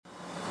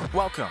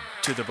Welcome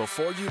to the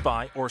Before You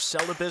Buy or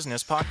Sell a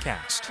Business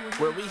podcast,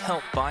 where we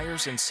help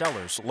buyers and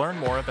sellers learn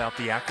more about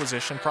the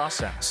acquisition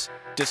process,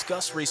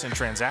 discuss recent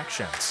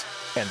transactions,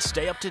 and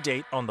stay up to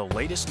date on the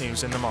latest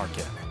news in the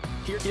market.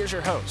 Here's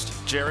your host,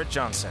 Jared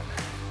Johnson.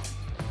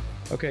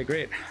 Okay,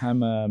 great.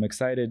 I'm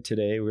excited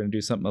today. We're going to do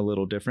something a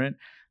little different.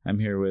 I'm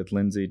here with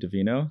Lyndsey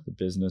Davino, the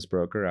business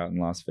broker out in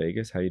Las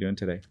Vegas. How are you doing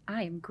today?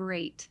 I am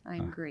great.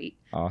 Great.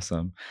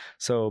 Awesome.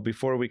 So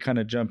before we kind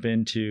of jump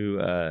into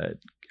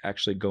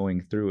actually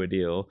going through a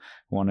deal,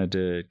 I wanted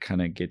to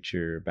kind of get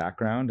your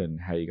background and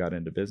how you got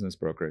into business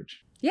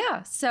brokerage.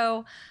 Yeah.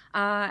 So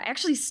I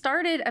actually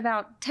started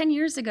about 10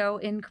 years ago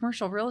in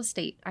commercial real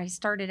estate. I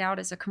started out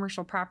as a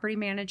commercial property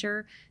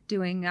manager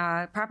doing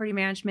property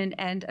management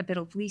and a bit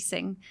of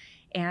leasing.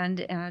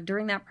 And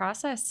during that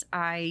process,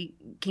 I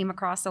came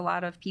across a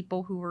lot of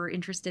people who were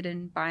interested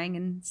in buying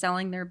and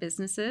selling their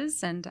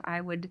businesses, and I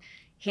would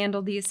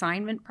handle the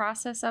assignment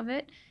process of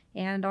it.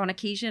 And on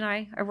occasion,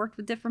 I worked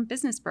with different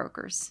business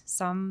brokers,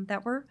 some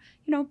that were,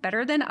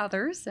 better than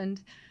others.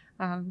 And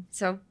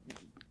so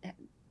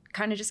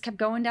kind of just kept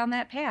going down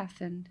that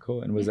path. And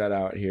cool. And was that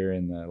out here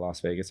in the Las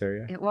Vegas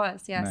area? It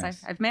was, yes.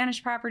 Nice. I've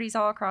managed properties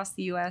all across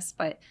the U.S.,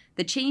 but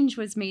the change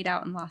was made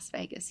out in Las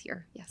Vegas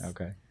here. Yes.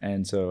 Okay.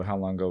 And so how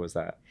long ago was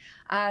that?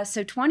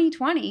 So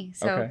 2020.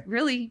 So okay.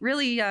 really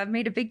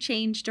made a big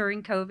change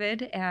during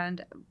COVID.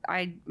 And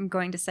I'm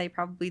going to say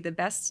probably the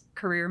best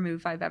career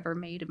move I've ever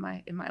made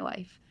in my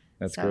life.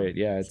 That's great.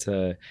 Yeah, it's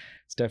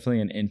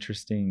definitely an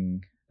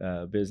interesting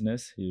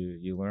business.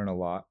 You learn a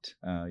lot.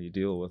 You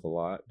deal with a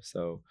lot.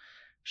 So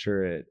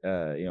sure,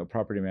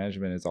 property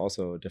management is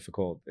also a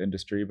difficult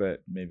industry,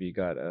 but maybe you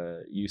got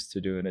used to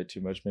doing it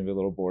too much, maybe a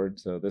little bored.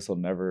 So this will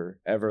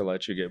never, ever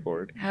let you get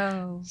bored.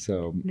 Oh,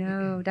 so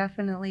no,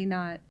 definitely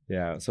not.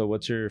 Yeah. So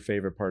what's your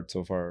favorite part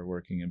so far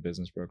working in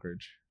business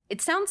brokerage? It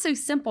sounds so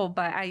simple,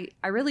 but I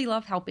really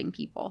love helping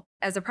people.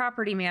 As a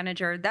property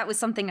manager, that was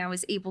something I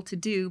was able to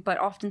do, but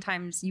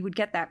oftentimes you would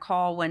get that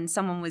call when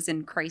someone was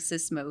in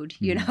crisis mode,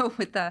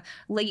 with a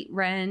late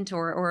rent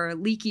or a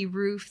leaky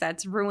roof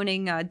that's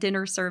ruining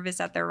dinner service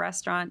at their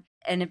restaurant.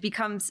 And it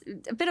becomes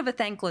a bit of a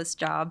thankless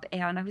job.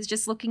 And I was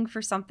just looking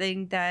for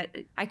something that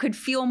I could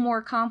feel more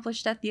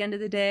accomplished at the end of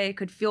the day. I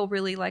could feel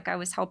really like I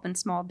was helping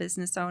small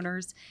business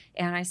owners.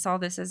 And I saw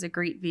this as a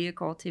great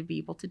vehicle to be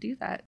able to do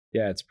that.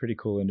 Yeah, it's a pretty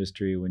cool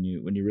industry when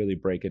you really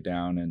break it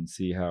down and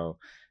see how,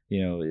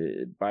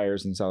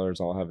 buyers and sellers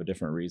all have a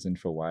different reason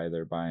for why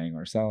they're buying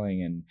or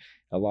selling. And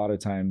a lot of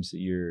times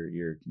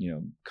you're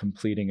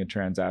completing a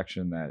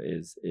transaction that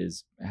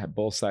is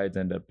both sides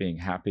end up being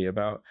happy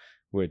about,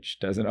 which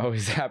doesn't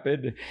always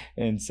happen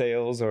in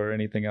sales or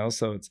anything else.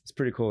 So it's a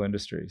pretty cool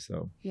industry.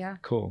 So yeah,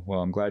 cool.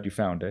 Well, I'm glad you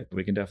found it.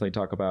 We can definitely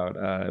talk about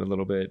a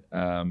little bit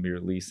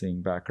your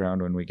leasing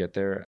background when we get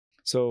there.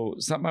 So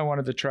something I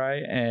wanted to try,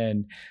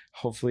 and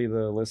hopefully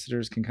the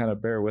listeners can kind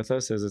of bear with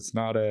us, as it's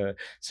not a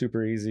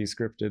super easy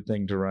scripted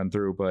thing to run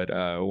through, but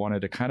I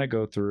wanted to kind of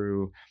go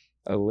through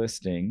a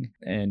listing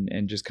and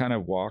just kind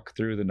of walk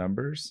through the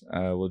numbers.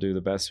 We'll do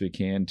the best we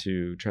can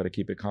to try to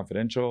keep it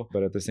confidential,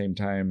 but at the same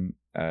time,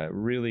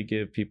 really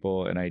give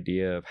people an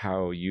idea of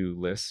how you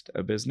list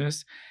a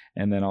business,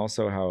 and then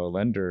also how a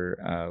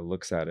lender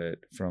looks at it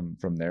from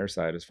their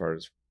side as far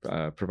as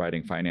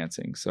providing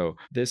financing. So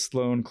this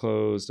loan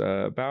closed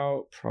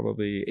about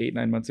probably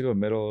 8-9 months ago,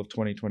 middle of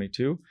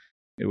 2022.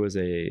 It was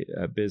a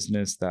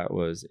business that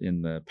was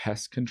in the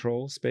pest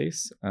control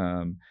space.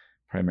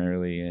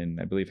 Primarily in,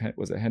 I believe,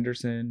 was it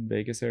Henderson,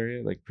 Vegas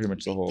area? Like pretty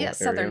much the whole area?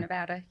 Southern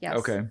Nevada, yes.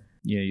 Okay.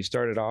 You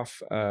started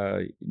off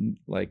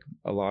like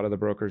a lot of the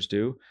brokers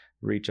do,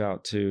 reach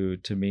out to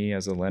me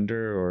as a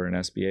lender or an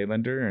SBA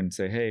lender and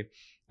say, hey,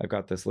 I've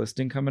got this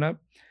listing coming up,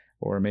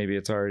 or maybe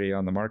it's already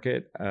on the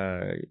market.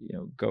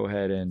 Go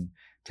ahead and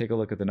take a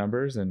look at the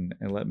numbers and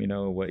let me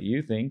know what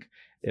you think,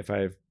 if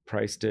I've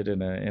priced it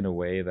in a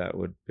way that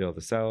would be able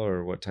to sell,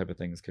 or what type of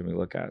things can we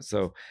look at.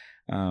 So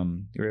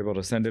you're able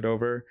to send it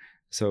over.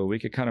 So we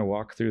could kind of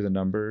walk through the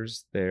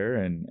numbers there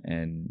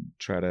and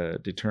try to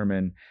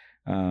determine,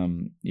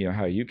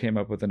 how you came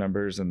up with the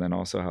numbers, and then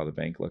also how the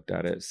bank looked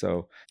at it.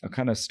 So I'll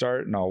kind of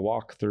start and I'll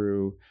walk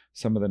through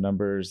some of the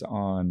numbers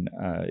on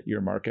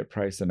your market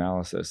price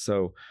analysis.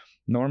 So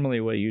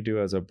normally what you do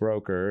as a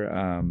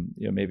broker,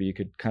 maybe you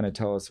could kind of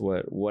tell us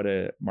what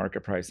a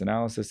market price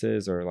analysis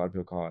is, or a lot of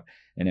people call it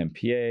an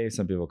MPA.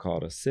 Some people call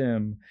it a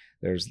SIM.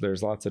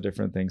 There's lots of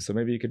different things. So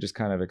maybe you could just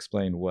kind of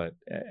explain what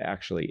it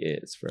actually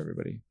is for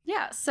everybody.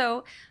 Yeah.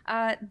 So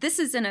this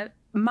is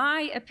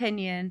my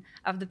opinion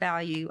of the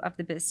value of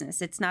the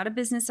business. It's not a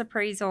business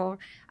appraisal.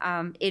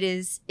 It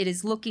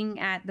is looking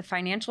at the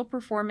financial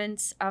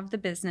performance of the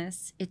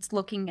business. It's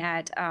looking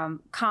at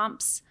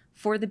comps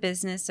for the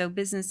business. So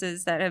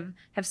businesses that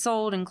have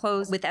sold and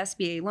closed with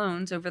SBA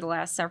loans over the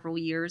last several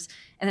years.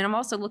 And then I'm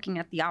also looking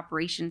at the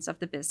operations of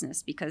the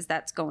business, because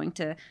that's going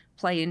to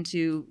play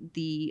into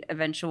the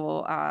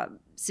eventual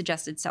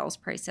suggested sales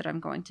price that I'm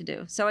going to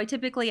do. So I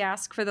typically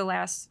ask for the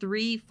last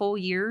 3 full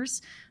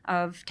years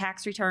of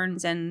tax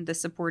returns and the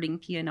supporting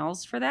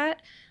P&Ls for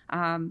that.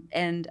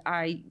 And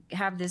I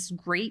have this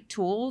great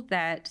tool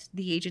that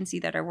the agency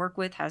that I work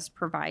with has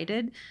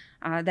provided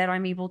that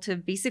I'm able to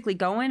basically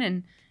go in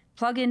and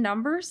plug in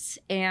numbers,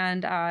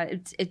 and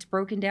it's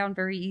broken down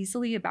very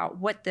easily about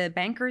what the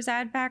banker's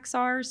add backs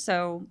are.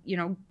 So,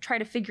 try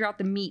to figure out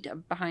the meat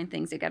behind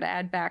things. They got to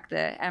add back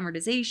the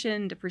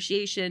amortization,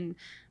 depreciation,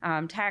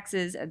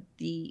 taxes.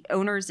 The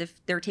owners,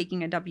 if they're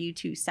taking a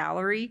W-2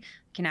 salary,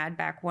 can add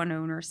back one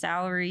owner's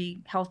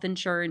salary, health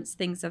insurance,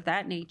 things of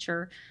that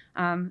nature.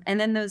 And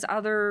then those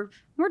other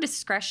more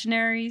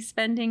discretionary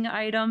spending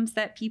items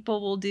that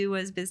people will do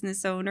as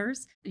business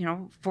owners.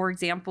 For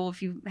example,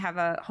 if you have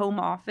a home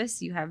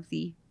office, you have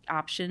the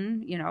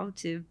option,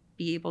 to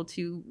be able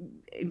to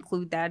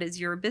include that as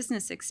your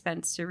business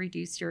expense to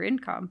reduce your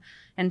income,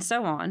 and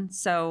so on.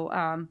 So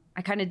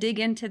I kind of dig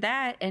into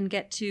that and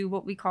get to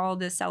what we call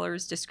the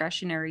seller's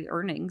discretionary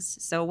earnings.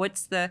 So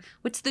what's the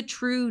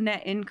true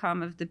net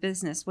income of the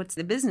business? What's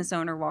the business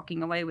owner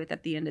walking away with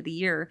at the end of the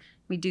year?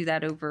 We do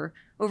that over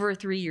a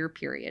 3-year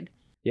period.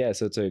 Yeah,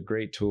 so it's a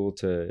great tool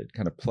to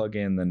kind of plug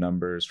in the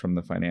numbers from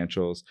the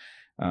financials.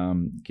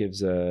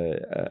 Gives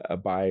a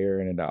buyer,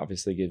 and it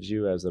obviously gives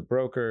you as a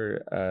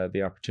broker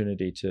the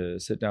opportunity to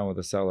sit down with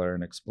a seller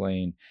and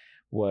explain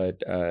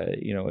what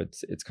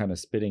it's kind of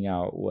spitting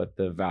out what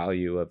the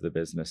value of the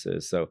business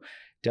is. So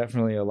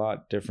definitely a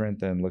lot different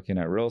than looking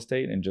at real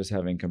estate and just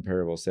having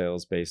comparable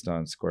sales based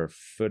on square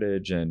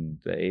footage and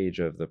the age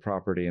of the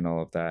property and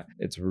all of that.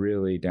 It's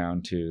really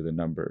down to the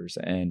numbers.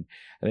 And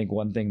I think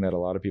one thing that a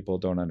lot of people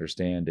don't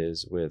understand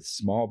is with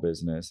small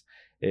business,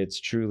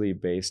 it's truly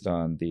based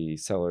on the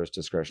seller's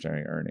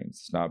discretionary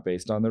earnings. It's not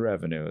based on the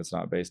revenue. It's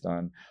not based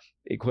on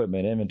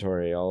equipment,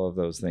 inventory, all of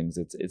those things.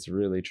 It's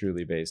really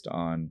truly based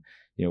on,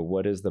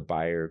 what is the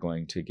buyer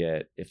going to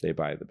get if they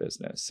buy the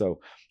business. So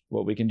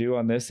what we can do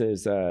on this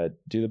is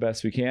do the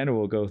best we can.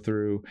 We'll go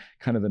through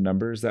kind of the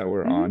numbers that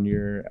were on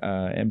your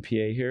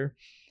MPA here.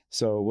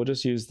 So we'll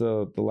just use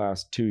the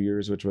last 2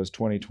 years, which was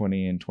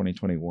 2020 and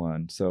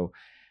 2021. So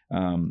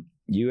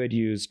you had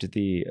used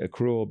the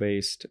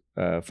accrual-based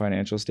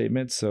financial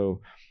statements.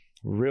 So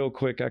real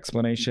quick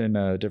explanation,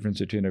 difference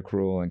between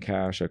accrual and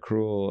cash.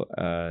 Accrual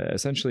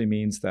essentially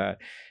means that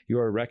you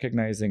are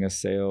recognizing a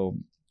sale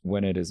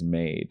when it is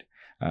made.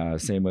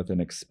 Same with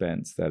an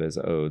expense that is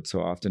owed.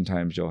 So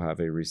oftentimes you'll have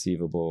a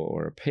receivable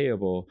or a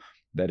payable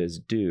that is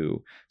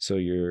due. So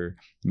you're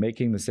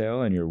making the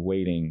sale and you're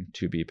waiting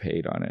to be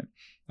paid on it.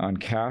 On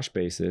cash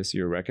basis,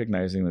 you're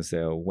recognizing the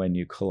sale when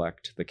you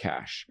collect the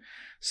cash.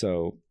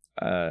 So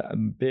a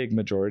big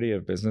majority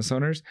of business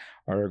owners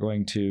are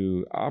going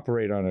to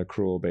operate on an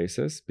accrual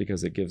basis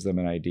because it gives them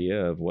an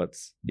idea of what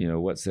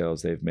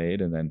sales they've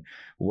made, and then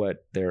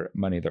what their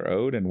money they're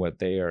owed and what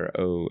they are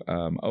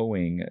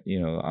owing,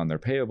 on their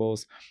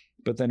payables.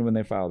 But then when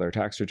they file their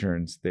tax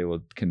returns, they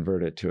will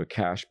convert it to a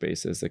cash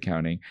basis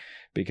accounting,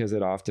 because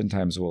it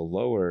oftentimes will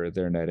lower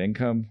their net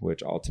income,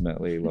 which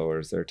ultimately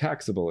lowers their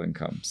taxable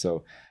income.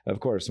 So of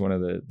course, one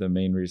of the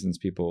main reasons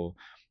people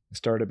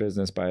start a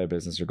business, buy a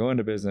business, or go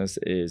into business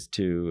is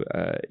to,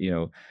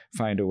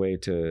 find a way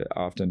to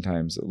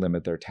oftentimes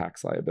limit their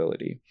tax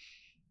liability.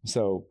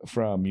 So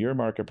from your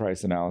market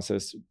price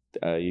analysis,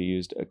 you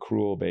used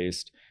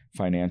accrual-based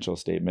financial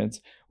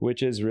statements,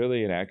 which is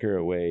really an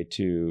accurate way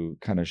to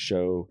kind of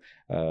show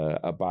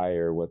a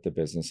buyer what the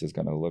business is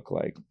going to look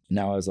like.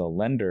 Now, as a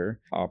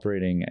lender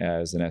operating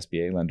as an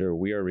SBA lender,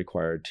 we are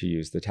required to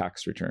use the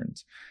tax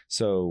returns.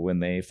 So when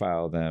they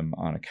file them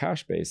on a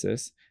cash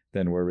basis,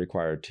 then we're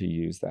required to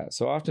use that.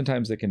 So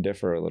oftentimes it can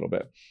differ a little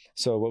bit.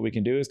 So what we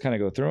can do is kind of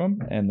go through them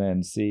and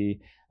then see,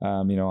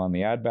 on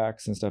the add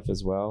backs and stuff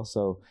as well.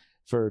 So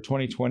for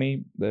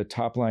 2020, the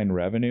top line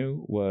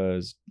revenue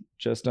was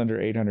just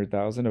under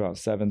 800,000, about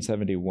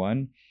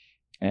 771.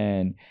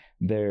 And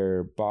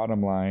their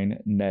bottom line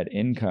net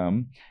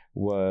income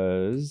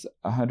was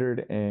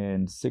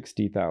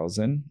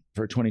 160,000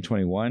 for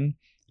 2021.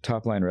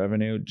 Top line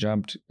revenue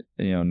jumped,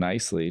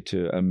 nicely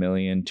to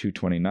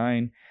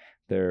 1,229,000.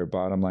 Their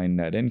bottom line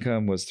net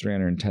income was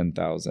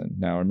 310,000.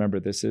 Now, remember,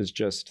 this is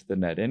just the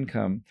net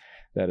income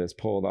that is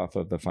pulled off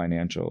of the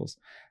financials.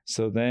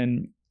 So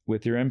then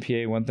with your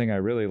MPA, one thing I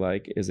really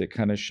like is it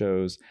kind of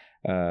shows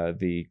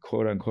the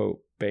quote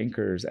unquote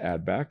bankers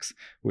add backs,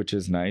 which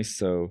is nice.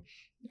 So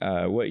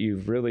what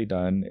you've really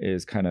done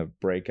is kind of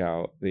break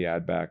out the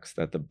add backs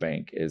that the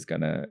bank is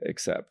going to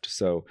accept.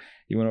 So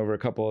you went over a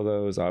couple of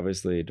those,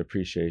 obviously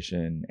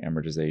depreciation,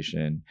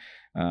 amortization,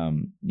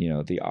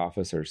 the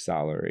officer's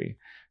salary.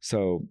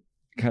 So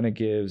kind of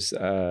gives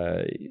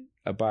a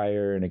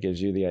buyer, and it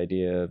gives you the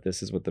idea of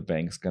this is what the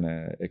bank's going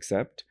to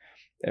accept.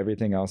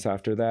 Everything else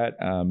after that,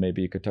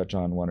 maybe you could touch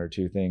on one or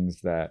two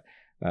things that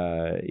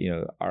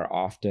are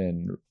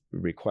often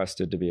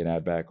requested to be an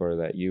add back, or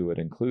that you would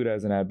include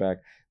as an add back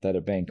that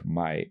a bank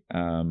might.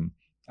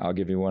 I'll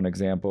give you one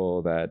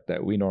example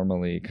that we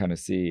normally kind of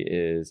see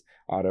is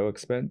auto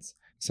expense.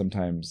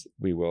 Sometimes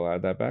we will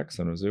add that back,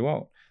 sometimes we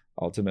won't.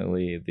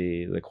 Ultimately,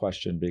 the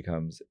question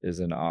becomes, is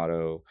an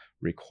auto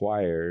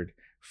required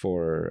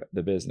for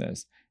the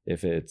business?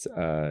 If it's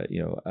a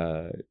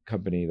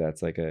company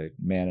that's like a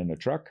man in a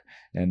truck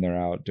and they're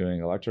out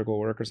doing electrical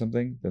work or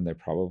something, then they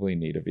probably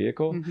need a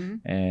vehicle,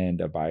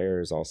 and a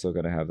buyer is also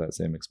going to have that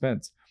same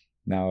expense.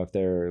 Now, if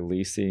they're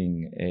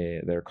leasing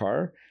their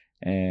car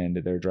and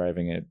they're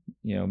driving it,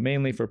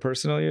 mainly for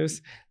personal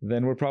use,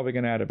 then we're probably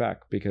going to add it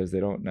back because they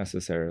don't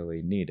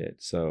necessarily need it.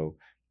 So,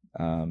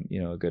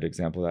 a good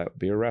example of that would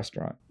be a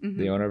restaurant.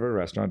 The owner of a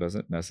restaurant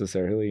doesn't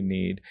necessarily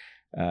need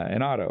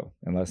an auto,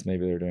 unless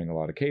maybe they're doing a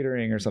lot of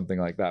catering or something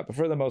like that. But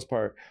for the most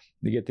part,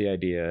 you get the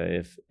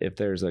idea. If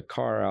there's a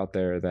car out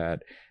there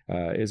that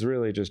is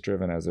really just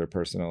driven as their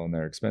personal and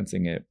they're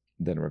expensing it,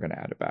 then we're going to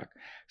add it back.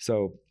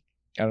 So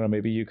I don't know,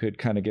 maybe you could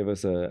kind of give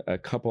us a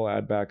couple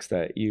add backs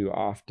that you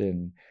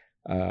often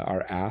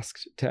are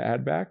asked to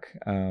add back.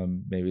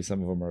 Maybe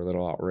some of them are a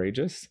little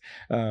outrageous,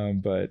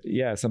 but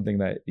yeah, something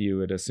that you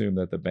would assume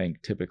that the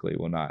bank typically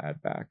will not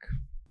add back.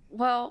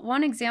 Well,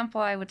 one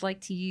example I would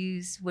like to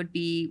use would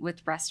be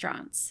with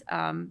restaurants.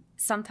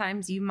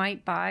 Sometimes you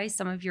might buy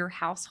some of your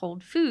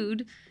household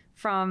food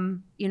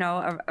from,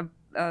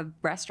 a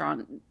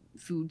restaurant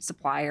food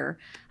supplier,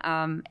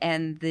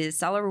 and the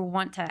seller will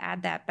want to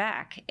add that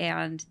back,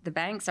 and the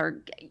banks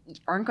aren't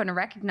going to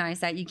recognize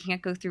that. You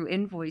can't go through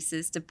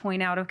invoices to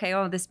point out, okay,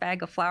 oh, this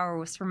bag of flour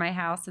was for my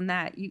house, and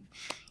that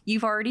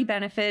you've already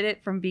benefited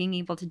from being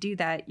able to do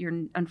that.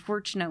 You're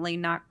unfortunately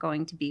not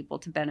going to be able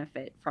to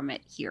benefit from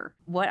it here.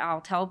 What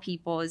I'll tell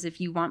people is, if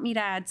you want me to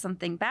add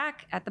something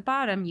back at the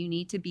bottom, you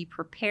need to be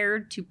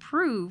prepared to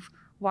prove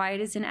why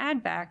it is an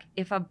add back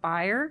if a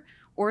buyer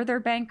or their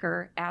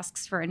banker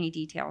asks for any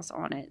details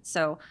on it.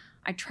 So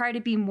I try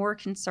to be more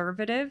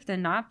conservative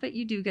than not, but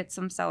you do get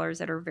some sellers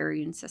that are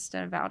very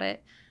insistent about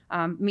it.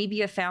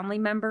 Maybe a family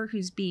member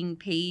who's being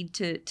paid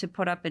to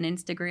put up an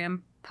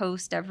Instagram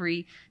post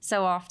every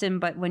so often,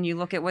 but when you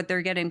look at what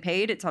they're getting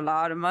paid, it's a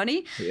lot of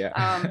money.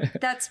 Yeah.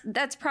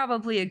 That's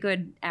probably a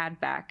good add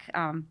back.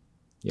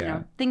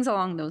 Things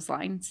along those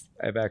lines.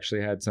 I've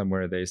actually had some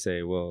where they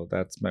say, well,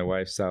 that's my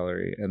wife's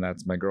salary and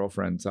that's my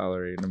girlfriend's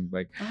salary. And I'm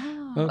like,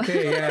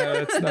 okay,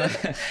 yeah, that's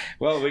not,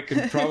 well, we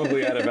could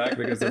probably add it back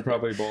because they're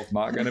probably both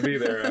not going to be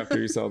there after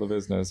you sell the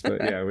business.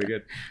 But yeah,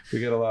 we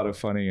get a lot of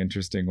funny,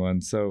 interesting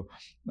ones. So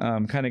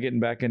kind of getting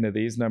back into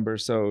these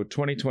numbers. So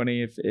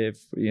 2020,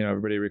 if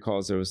everybody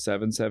recalls, there was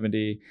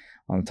 770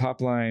 on the top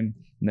line.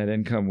 Net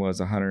income was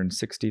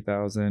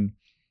 160,000.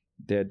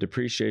 They had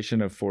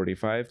depreciation of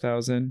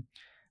 45,000.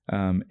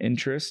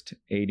 Interest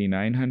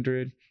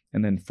 8,900,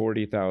 and then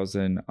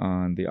 40,000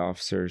 on the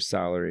officer's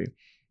salary.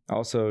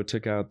 Also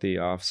took out the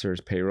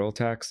officer's payroll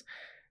tax.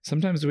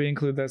 Sometimes we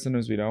include that,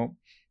 sometimes we don't.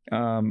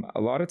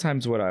 A lot of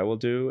times what I will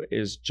do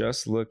is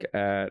just look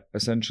at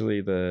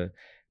essentially the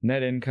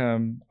net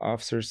income,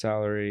 officer's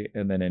salary,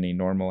 and then any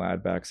normal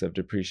add backs of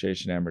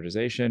depreciation,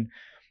 amortization.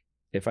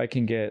 If I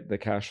can get the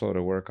cash flow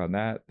to work on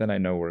that, then I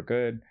know we're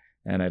good,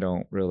 and I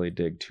don't really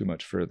dig too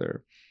much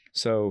further.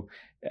 So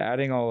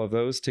adding all of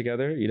those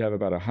together, you'd have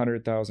about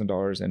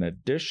 $100,000 in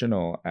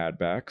additional add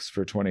backs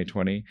for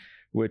 2020,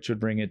 which would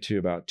bring it to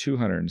about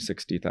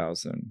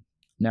 $260,000.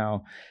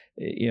 Now,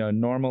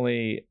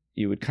 normally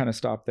you would kind of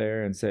stop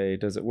there and say,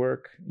 does it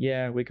work?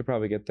 Yeah, we could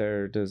probably get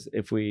there.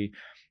 If we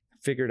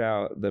figured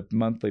out the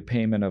monthly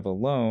payment of a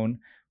loan,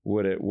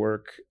 would it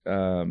work,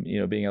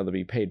 being able to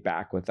be paid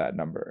back with that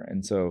number?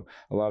 And so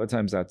a lot of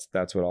times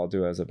that's what I'll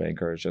do as a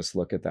banker, is just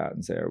look at that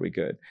and say, are we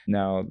good?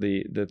 Now,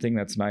 the thing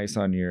that's nice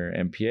on your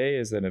MPA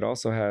is that it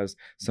also has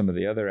some of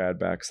the other add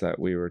backs that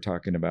we were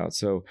talking about.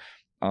 So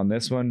on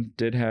this one,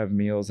 did have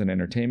meals and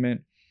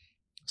entertainment.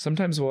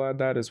 Sometimes we'll add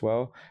that as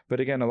well. But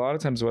again, a lot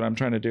of times what I'm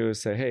trying to do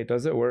is say, hey,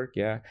 does it work?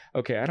 Yeah.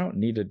 Okay, I don't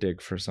need to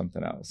dig for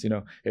something else.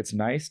 It's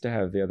nice to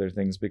have the other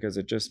things because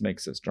it just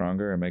makes it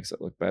stronger and makes it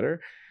look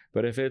better.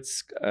 But if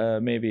it's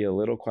maybe a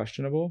little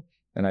questionable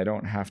and I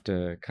don't have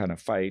to kind of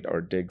fight or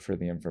dig for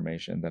the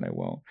information, then I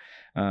won't.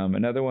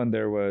 Another one,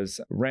 there was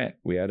rent.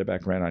 We added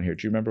back rent on here.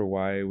 Do you remember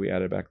why we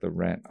added back the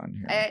rent on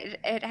here?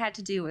 It had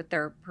to do with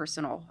their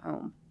personal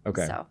home.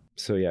 Okay.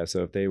 So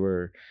if they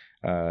were,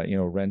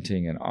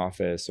 renting an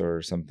office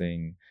or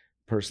something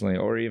personally,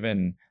 or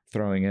even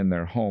throwing in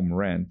their home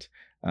rent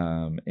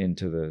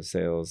into the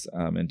sales,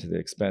 into the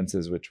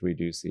expenses, which we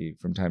do see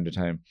from time to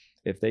time,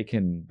 if they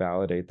can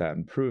validate that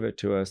and prove it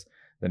to us,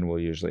 then we'll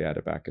usually add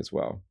it back as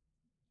well.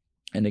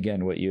 And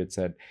again, what you had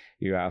said,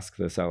 you ask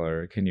the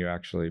seller, can you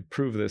actually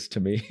prove this to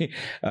me?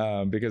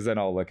 Because then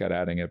I'll look at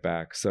adding it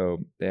back. So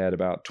they had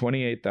about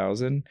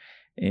 28,000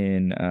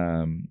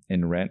 in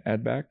rent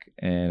add back,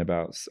 and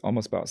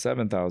almost about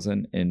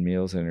 7,000 in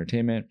meals and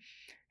entertainment.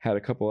 Had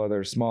a couple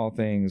other small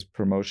things,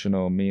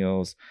 promotional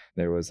meals.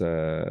 There was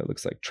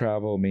looks like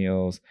travel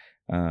meals,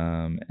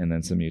 and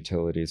then some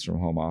utilities from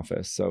home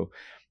office. So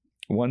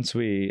once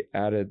we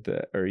added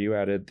you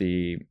added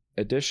the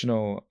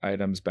additional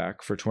items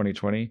back for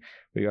 2020,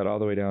 we got all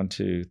the way down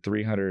to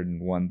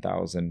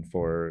 301,000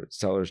 for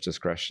seller's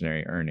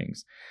discretionary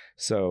earnings.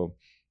 So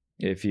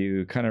if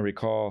you kind of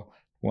recall,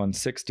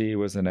 160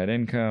 was the net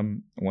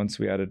income. Once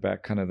we added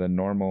back kind of the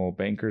normal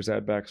bankers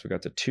add backs, we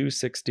got to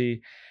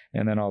 260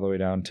 and then all the way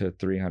down to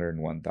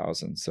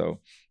 301,000. So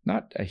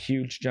not a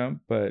huge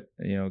jump, but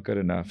good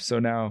enough. So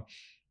now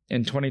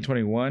in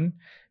 2021,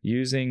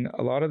 using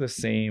a lot of the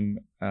same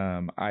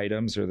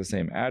items or the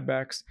same add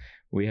backs,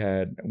 we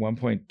had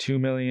 1.2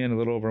 million, a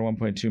little over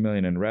 1.2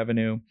 million in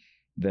revenue.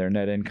 Their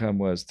net income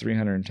was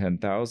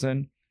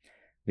 310,000.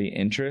 The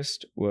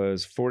interest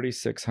was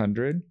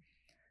 4,600.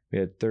 We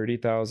had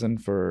 30,000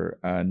 for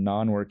a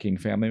non-working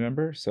family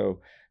member.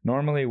 So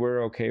normally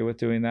we're okay with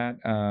doing that.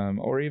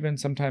 Or even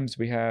sometimes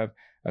we have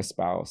a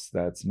spouse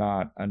that's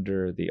not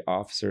under the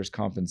officer's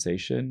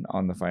compensation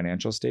on the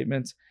financial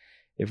statements.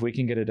 If we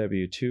can get a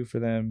W-2 for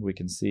them, we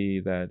can see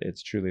that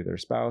it's truly their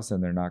spouse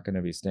and they're not going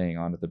to be staying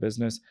on to the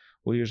business.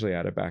 We'll usually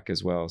add it back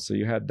as well. So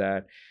you had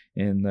that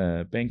in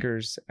the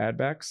bankers add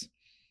backs,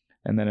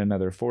 and then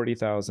another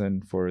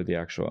 40,000 for the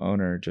actual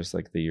owner, just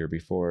like the year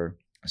before.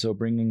 So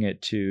bringing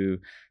it to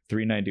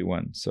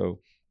 391. So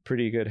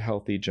pretty good,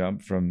 healthy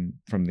jump from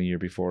the year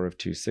before of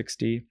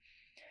 260.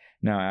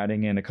 Now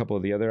adding in a couple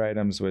of the other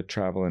items with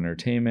travel,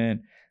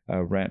 entertainment,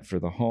 rent for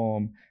the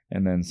home,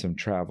 and then some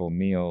travel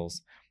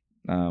meals.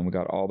 We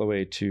got all the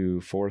way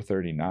to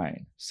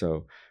 439.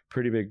 So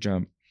pretty big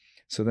jump.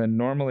 So then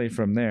normally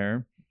from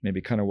there, maybe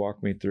kind of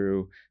walk me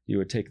through, you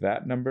would take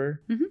that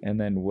number and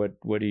then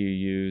what do you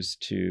use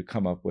to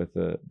come up with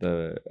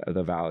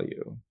the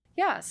value?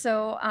 Yeah,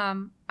 so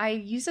I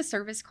use a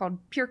service called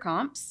Pure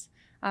Comps,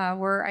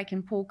 where I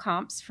can pull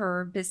comps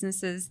for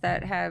businesses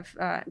that have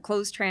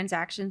closed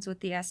transactions with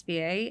the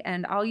SBA,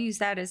 and I'll use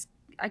that as,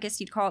 I guess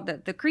you'd call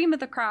it the cream of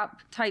the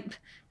crop type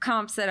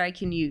comps that I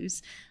can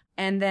use.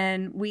 And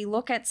then we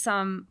look at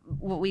some,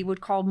 what we would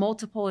call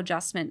multiple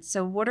adjustments.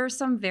 So what are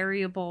some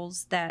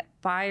variables that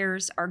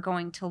buyers are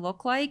going to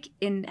look like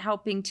in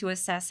helping to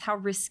assess how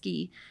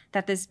risky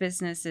that this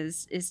business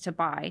is to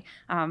buy?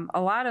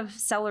 A lot of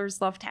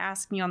sellers love to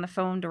ask me on the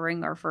phone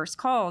during our first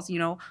calls,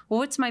 well,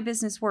 what's my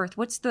business worth?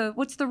 What's the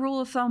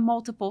rule of thumb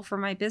multiple for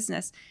my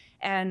business?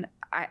 And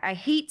I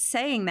hate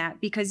saying that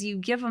because you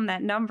give them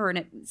that number and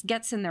it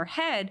gets in their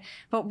head.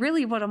 But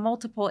really what a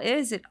multiple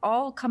is, it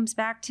all comes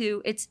back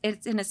to it's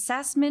an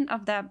assessment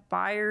of that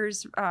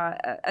buyer's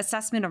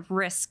assessment of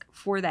risk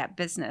for that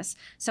business.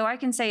 So I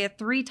can say a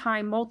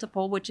 3-time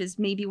multiple, which is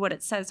maybe what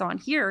it says on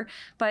here.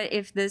 But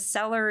if the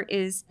seller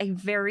is a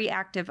very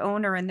active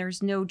owner and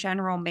there's no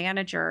general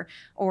manager,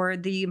 or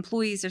the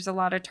employees, there's a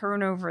lot of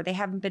turnover, they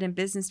haven't been in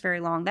business very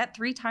long, that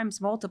 3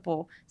 times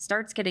multiple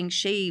starts getting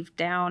shaved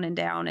down and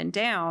down and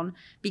down,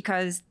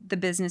 because the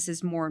business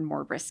is more and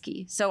more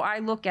risky. So I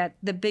look at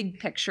the big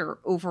picture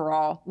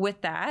overall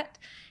with that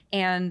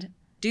and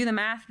do the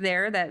math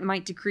there that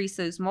might decrease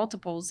those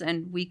multiples,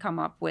 and we come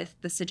up with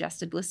the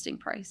suggested listing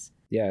price.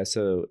 Yeah,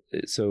 so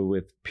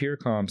with Pure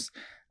Comps,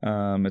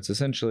 it's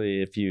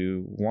essentially, if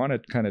you want to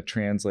kind of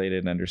translate it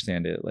and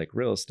understand it like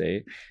real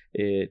estate,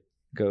 it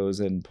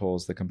goes and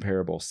pulls the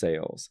comparable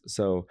sales.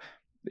 So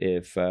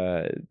if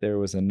there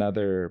was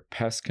another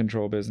pest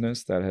control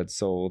business that had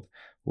sold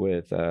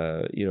with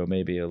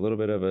maybe a little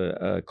bit of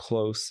a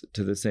close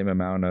to the same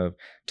amount of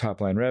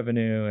top line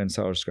revenue and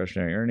seller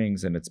discretionary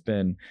earnings, and it's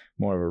been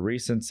more of a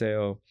recent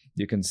sale,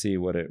 you can see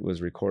what it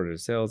was recorded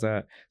as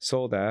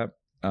sold at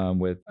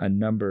with a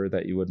number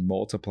that you would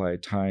multiply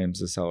times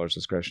the seller's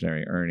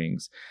discretionary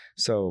earnings.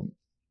 So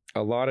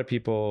a lot of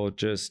people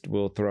just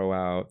will throw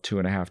out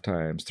 2.5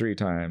 times, 3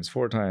 times,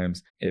 4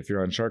 times. If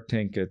you're on Shark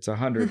Tank, it's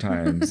 100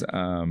 times.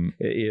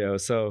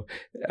 So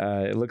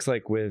it looks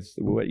like with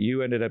what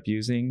you ended up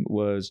using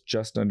was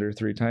just under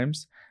 3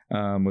 times,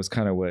 was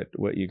kind of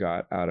what you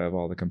got out of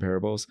all the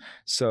comparables.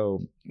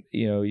 So,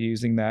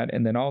 using that.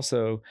 And then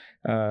also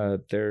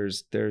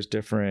there's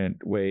different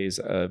ways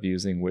of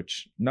using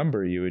which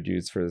number you would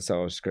use for the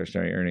seller's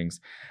discretionary earnings.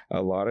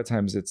 A lot of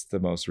times it's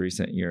the most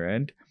recent year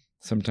end.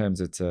 Sometimes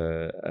it's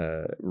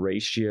a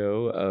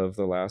ratio of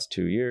the last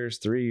 2 years,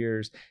 3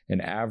 years, an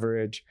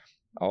average.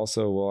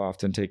 Also, we'll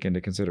often take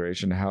into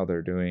consideration how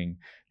they're doing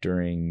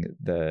during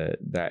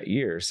that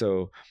year.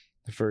 So,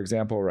 for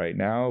example, right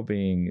now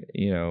being,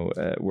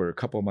 we're a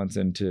couple months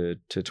into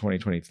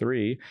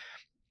 2023,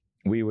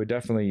 we would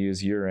definitely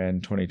use year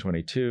end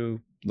 2022,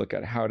 look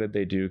at how did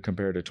they do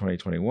compared to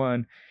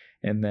 2021.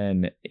 And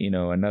then,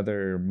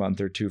 another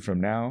month or 2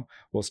 from now,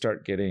 we'll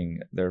start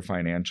getting their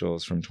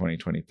financials from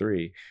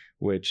 2023,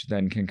 which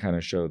then can kind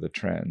of show the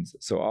trends.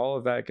 So all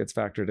of that gets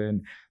factored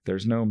in.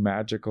 There's no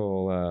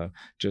magical,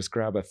 just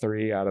grab a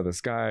 3 out of the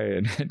sky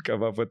and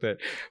come up with it.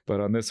 But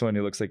on this one,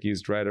 it looks like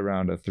used right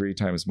around a 3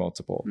 times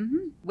multiple.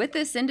 Mm-hmm. With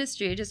this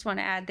industry, I just want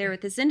to add there,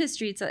 with this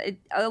industry, it's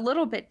a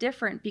little bit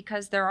different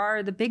because there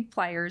are the big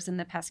players in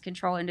the pest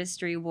control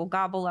industry will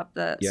gobble up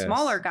the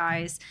smaller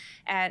guys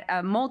at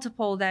a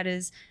multiple that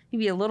is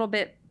maybe a little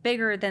bit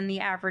bigger than the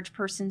average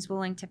person's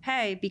willing to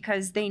pay,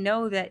 because they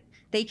know that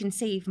they can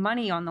save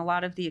money on a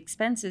lot of the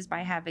expenses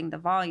by having the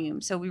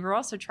volume. So we were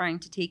also trying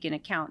to take in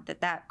account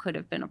that could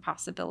have been a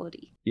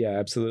possibility. Yeah,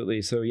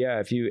 absolutely. So yeah,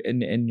 if you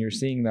and you're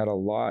seeing that a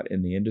lot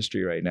in the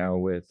industry right now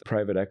with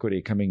private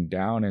equity coming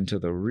down into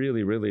the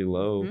really, really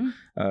low,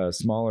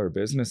 smaller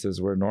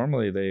businesses where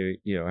normally they,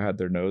 had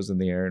their nose in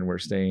the air and were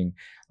staying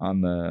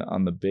on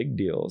the big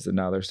deals, and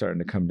now they're starting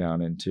to come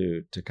down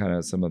into kind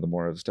of some of the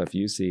more of the stuff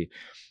you see.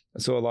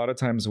 So a lot of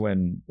times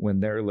when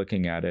they're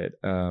looking at it,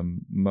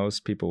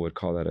 most people would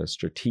call that a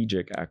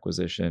strategic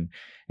acquisition.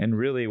 And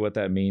really what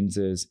that means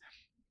is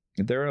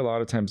they're a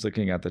lot of times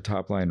looking at the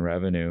top line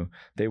revenue.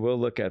 They will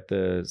look at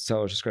the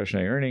seller's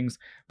discretionary earnings,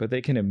 but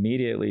they can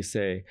immediately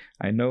say,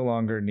 I no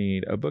longer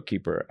need a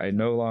bookkeeper. I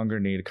no longer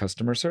need a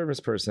customer service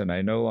person.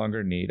 I no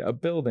longer need a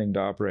building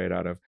to operate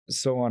out of,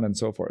 so on and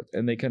so forth.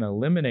 And they can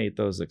eliminate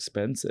those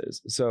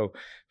expenses. So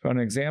for an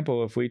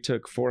example, if we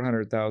took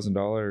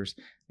 $400,000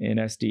 in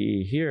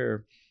SDE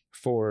here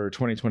for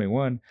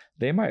 2021,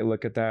 they might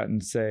look at that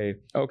and say,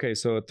 okay,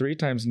 so a 3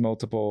 times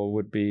multiple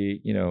would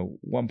be,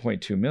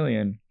 1.2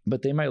 million.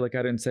 But they might look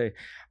at it and say,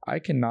 I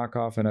can knock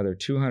off another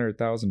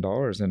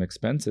 $200,000 in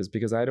expenses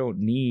because I don't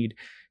need,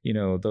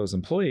 those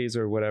employees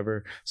or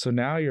whatever. So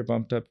now you're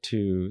bumped up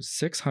to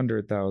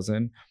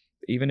 600,000.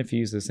 Even if you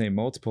use the same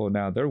multiple,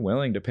 now they're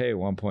willing to pay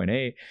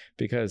 1.8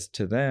 because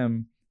to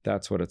them,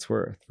 that's what it's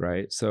worth,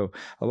 right? So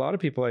a lot of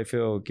people, I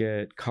feel,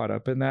 get caught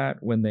up in that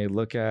when they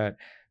look at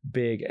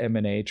big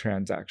M&A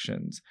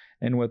transactions.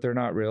 And what they're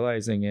not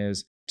realizing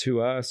is,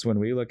 to us, when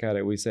we look at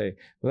it, we say,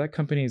 well, that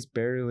company's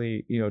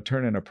barely,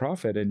 turning a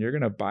profit, and you're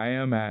going to buy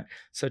them at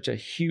such a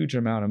huge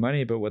amount of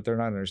money. But what they're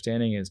not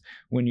understanding is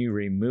when you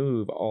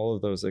remove all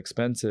of those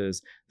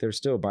expenses, they're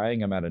still buying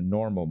them at a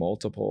normal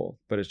multiple,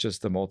 but it's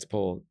just the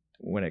multiple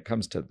when it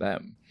comes to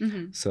them.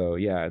 So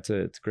yeah, it's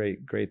a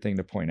great thing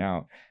to point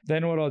out.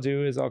 Then what I'll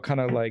do is I'll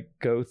kind of like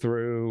go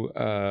through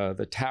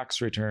the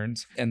tax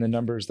returns and the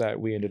numbers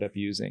that we ended up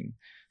using.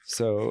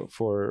 So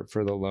for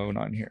the loan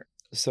on here.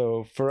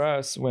 So for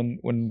us, when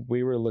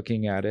we were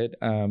looking at it,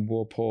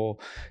 we'll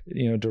pull,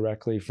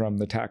 directly from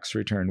the tax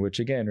return, which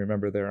again,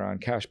 remember, they're on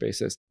cash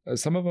basis.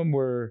 Some of them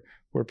were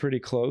pretty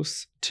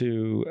close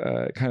to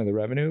kind of the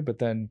revenue, but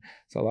then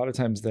a lot of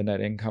times the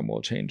net income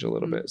will change a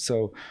little bit.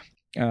 So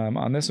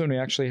on this one, we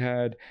actually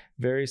had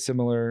very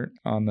similar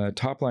on the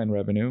top line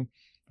revenue,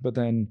 but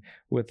then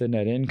with the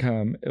net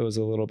income, it was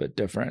a little bit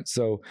different.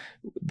 So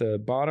the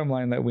bottom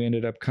line that we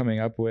ended up coming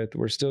up with,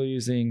 we're still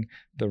using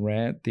the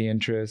rent, the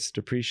interest,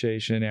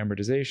 depreciation,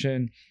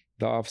 amortization,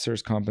 the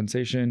officer's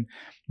compensation.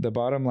 The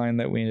bottom line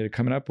that we ended up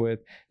coming up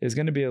with is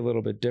going to be a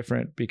little bit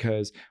different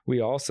because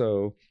we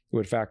also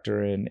would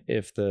factor in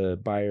if the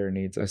buyer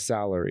needs a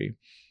salary.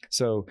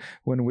 So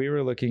when we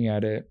were looking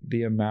at it,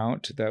 the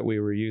amount that we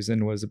were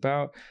using was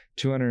about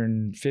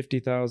 $250,000,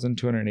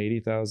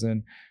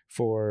 $280,000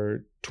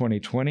 for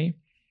 2020.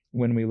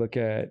 When we look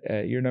at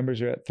your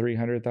numbers, are at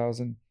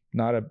 $300,000,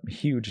 not a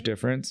huge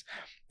difference.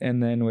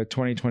 And then with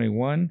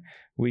 2021,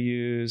 we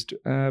used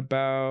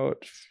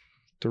about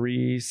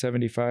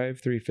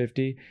 $375,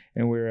 $350,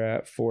 and we're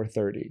at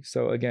 $430.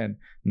 So again,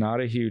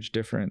 not a huge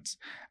difference.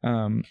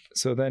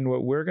 So then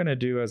what we're going to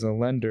do as a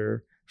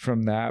lender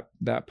from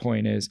that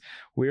point is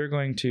we're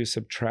going to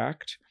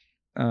subtract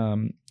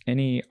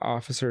any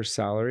officer's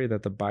salary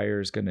that the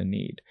buyer is going to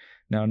need.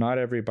 Now, not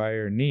every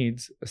buyer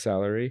needs a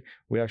salary.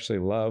 We actually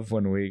love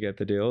when we get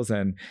the deals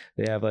and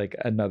they have like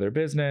another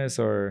business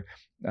or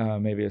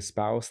maybe a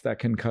spouse that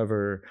can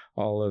cover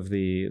all of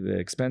the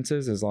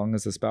expenses as long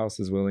as the spouse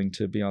is willing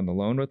to be on the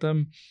loan with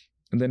them.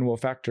 And then we'll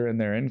factor in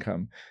their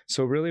income.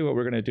 So really what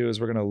we're going to do is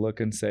we're going to look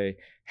and say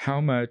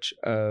how much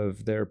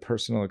of their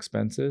personal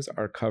expenses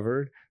are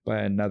covered by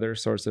another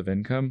source of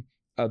income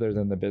other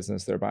than the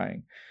business they're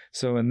buying.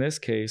 So in this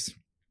case,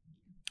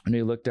 when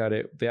we looked at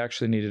it, they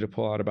actually needed to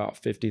pull out about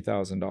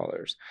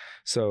 $50,000.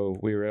 So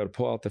we were able to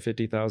pull out the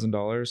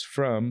 $50,000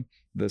 from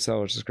the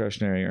seller's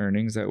discretionary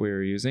earnings that we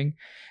were using.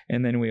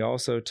 And then we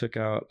also took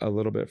out a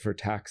little bit for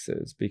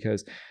taxes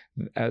because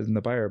as the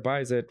buyer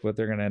buys it, what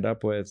they're going to end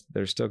up with,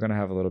 they're still going to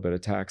have a little bit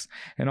of tax.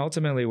 And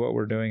ultimately what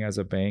we're doing as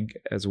a bank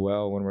as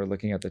well, when we're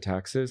looking at the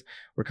taxes,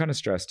 we're kind of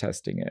stress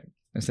testing it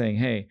and saying,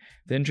 hey,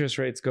 the interest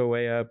rates go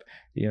way up,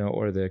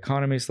 or the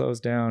economy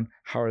slows down.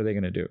 How are they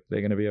going to do?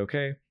 They're going to be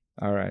okay?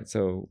 All right,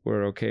 so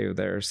we're okay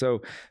there.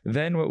 So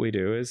then what we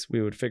do is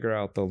we would figure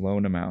out the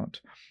loan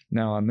amount.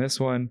 Now on this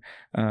one,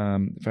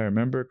 if I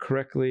remember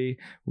correctly,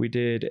 we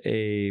did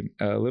a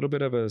little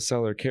bit of a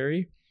seller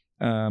carry.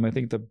 I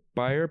think the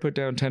buyer put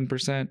down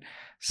 10%,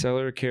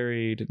 seller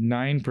carried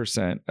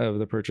 9% of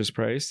the purchase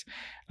price,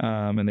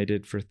 and they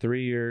did for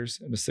 3 years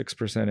at a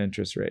 6%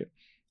 interest rate.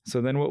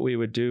 So then what we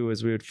would do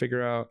is we would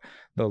figure out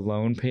the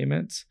loan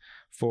payments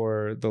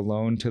for the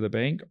loan to the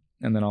bank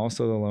and then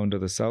also the loan to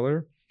the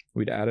seller.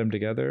 We'd add them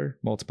together,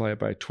 multiply it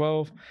by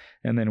 12,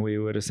 and then we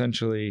would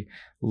essentially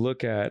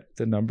look at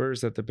the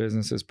numbers that the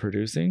business is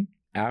producing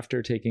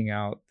after taking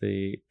out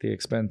the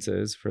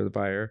expenses for the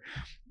buyer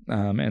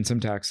and some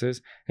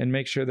taxes, and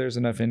make sure there's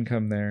enough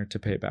income there to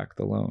pay back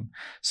the loan.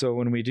 So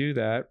when we do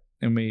that,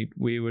 and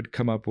we would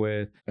come up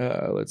with,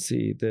 let's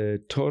see,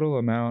 the total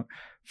amount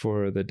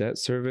for the debt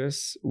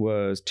service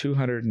was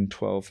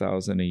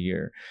 $212,000 a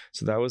year.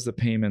 So that was the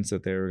payments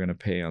that they were going to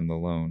pay on the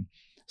loan.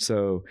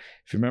 So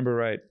if you remember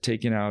right,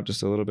 taking out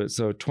just a little bit,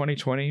 so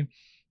 2020,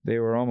 they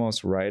were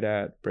almost right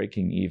at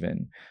breaking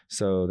even.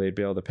 So they'd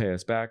be able to pay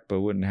us back,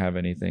 but wouldn't have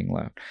anything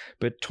left.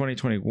 But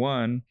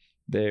 2021,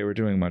 they were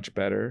doing much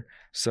better.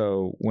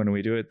 So when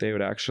we do it, they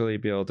would actually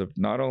be able to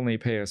not only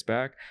pay us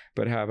back,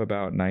 but have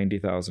about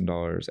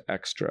 $90,000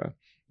 extra.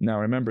 Now,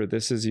 remember,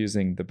 this is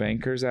using the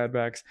banker's add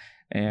backs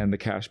and the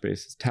cash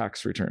basis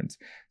tax returns.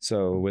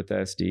 So with the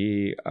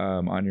SDE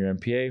on your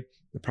MPA,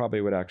 it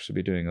probably would actually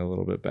be doing a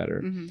little bit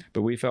better. Mm-hmm.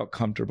 But we felt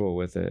comfortable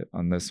with it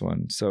on this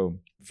one. So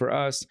for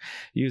us,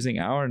 using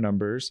our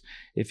numbers,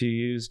 if you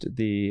used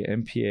the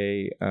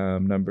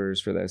MPA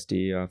numbers for the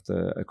SDE off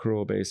the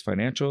accrual-based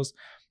financials,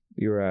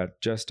 you were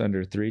at just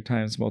under 3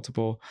 times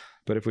multiple.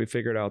 But if we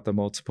figured out the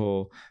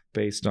multiple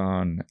based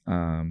on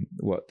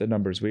what the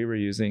numbers we were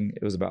using,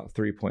 it was about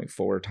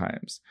 3.4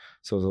 times.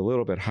 So it was a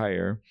little bit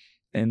higher.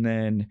 And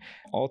then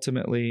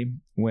ultimately,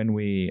 when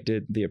we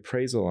did the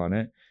appraisal on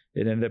it,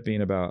 it ended up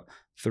being about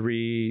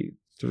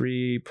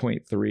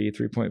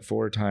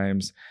 3.4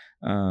 times,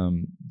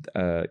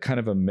 kind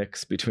of a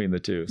mix between the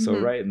two. So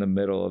right in the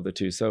middle of the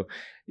two. So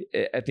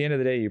at the end of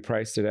the day, you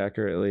priced it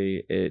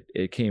accurately.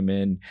 It came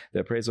in, the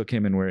appraisal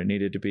came in where it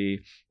needed to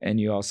be. And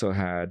you also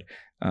had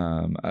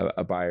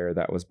a buyer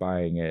that was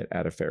buying it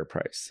at a fair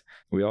price.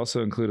 We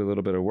also include a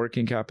little bit of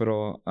working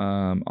capital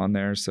on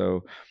there.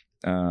 So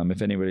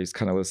if anybody's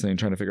kind of listening,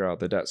 trying to figure out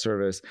the debt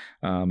service,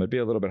 it'd be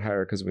a little bit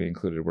higher because we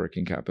included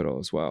working capital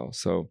as well.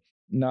 So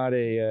not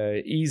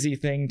a easy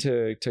thing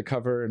to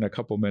cover in a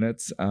couple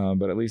minutes,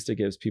 but at least it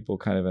gives people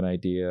kind of an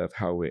idea of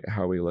how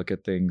we look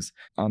at things.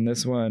 On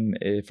this one,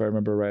 if I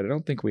remember right, I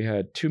don't think we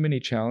had too many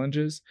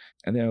challenges.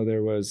 And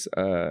there was,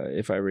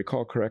 if I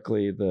recall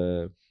correctly,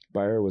 the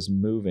buyer was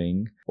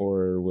moving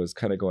or was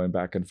kind of going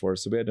back and forth.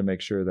 So we had to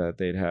make sure that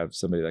they'd have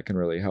somebody that can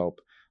really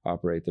help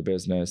operate the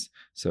business.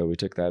 So we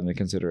took that into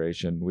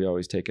consideration. We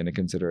always take into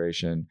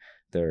consideration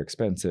their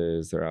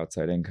expenses, their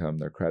outside income,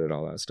 their credit,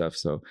 all that stuff.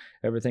 So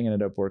everything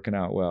ended up working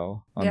out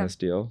well on this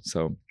deal.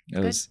 So it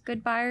was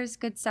good buyers,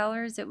 good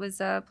sellers. It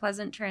was a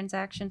pleasant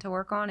transaction to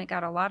work on. It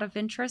got a lot of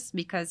interest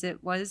because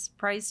it was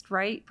priced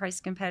right,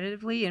 priced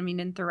competitively. I mean,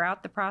 and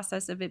throughout the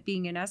process of it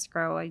being in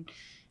escrow, I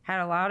had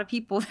a lot of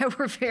people that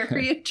were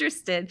very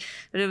interested,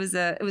 but it was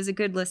a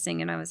good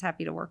listing and I was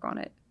happy to work on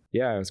it.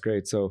 Yeah, it was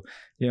great. So,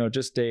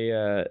 just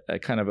a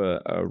kind of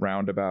a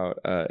roundabout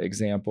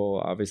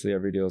example. Obviously,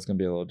 every deal is going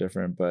to be a little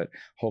different, but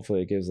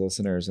hopefully it gives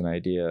listeners an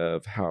idea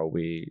of how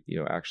we,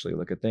 actually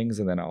look at things,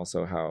 and then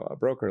also how a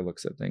broker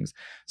looks at things,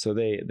 so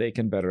they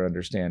can better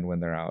understand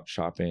when they're out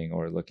shopping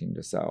or looking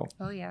to sell.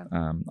 Oh, yeah.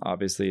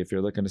 Obviously, if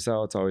you're looking to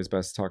sell, it's always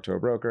best to talk to a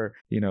broker,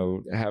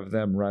 have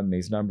them run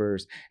these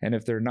numbers. And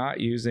if they're not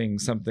using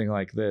something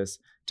like this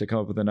to come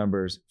up with the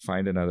numbers,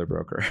 find another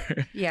broker.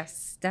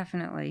 Yes,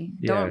 definitely.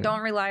 Yeah.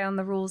 Don't rely on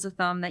the rules of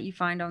thumb that you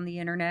find on the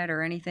internet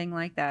or anything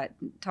like that.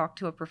 Talk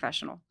to a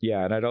professional.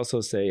 Yeah, and I'd also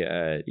say,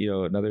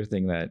 another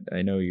thing that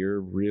I know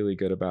you're really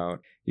good about,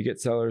 you get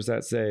sellers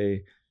that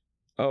say,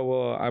 "Oh,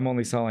 well, I'm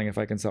only selling if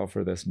I can sell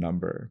for this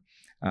number."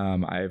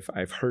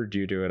 I've heard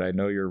you do it. I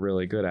know you're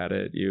really good at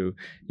it. You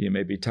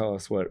maybe tell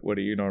us what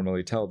do you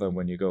normally tell them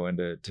when you go in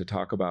to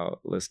talk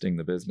about listing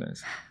the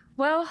business?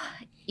 Well,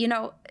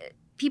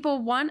 people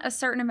want a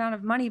certain amount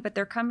of money, but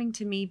they're coming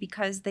to me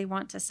because they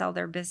want to sell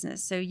their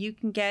business. So you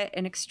can get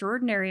an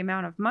extraordinary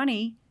amount of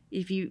money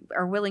if you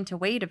are willing to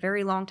wait a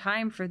very long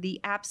time for the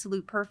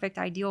absolute perfect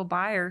ideal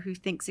buyer who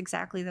thinks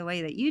exactly the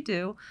way that you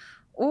do,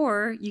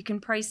 or you can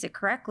price it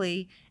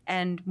correctly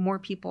and more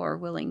people are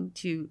willing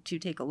to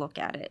take a look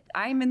at it.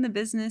 I'm in the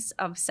business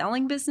of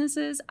selling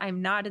businesses.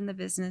 I'm not in the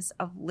business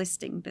of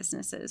listing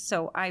businesses.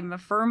 So I'm a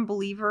firm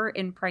believer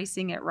in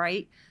pricing it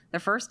right the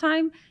first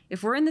time.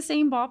 If we're in the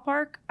same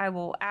ballpark, I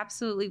will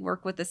absolutely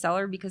work with the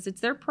seller because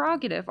it's their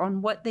prerogative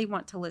on what they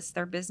want to list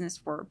their business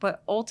for.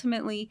 But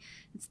ultimately,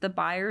 it's the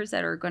buyers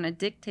that are going to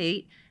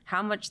dictate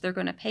how much they're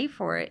going to pay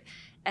for it.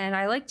 And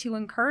I like to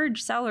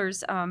encourage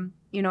sellers,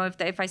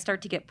 if I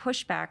start to get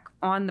pushback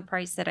on the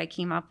price that I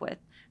came up with,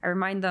 I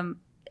remind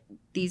them,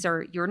 these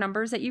are your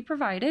numbers that you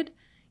provided,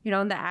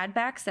 and the add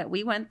backs that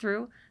we went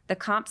through, the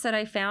comps that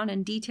I found,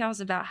 and details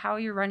about how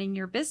you're running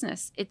your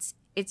business.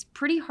 It's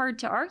pretty hard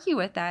to argue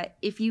with that.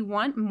 If you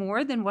want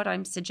more than what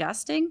I'm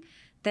suggesting,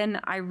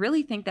 then I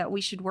really think that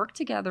we should work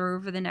together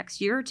over the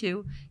next year or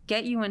two,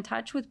 get you in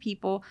touch with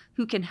people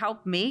who can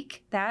help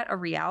make that a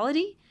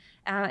reality.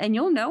 And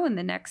you'll know in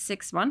the next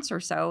 6 months or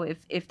so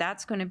if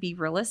that's going to be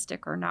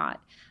realistic or not.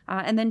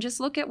 And then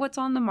just look at what's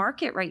on the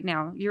market right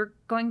now. You're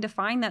going to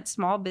find that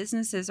small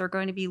businesses are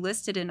going to be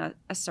listed in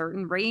a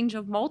certain range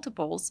of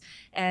multiples.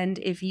 And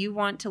if you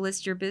want to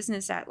list your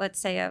business at, let's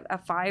say,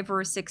 a 5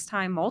 or a 6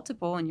 time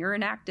multiple and you're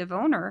an active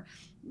owner,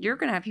 you're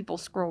going to have people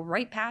scroll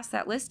right past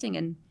that listing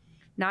and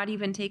not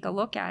even take a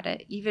look at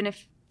it, even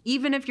if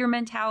Even if your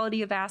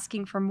mentality of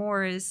asking for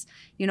more is,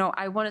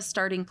 I want a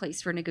starting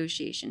place for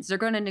negotiations, they're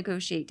going to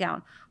negotiate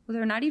down. Well,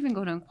 they're not even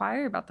going to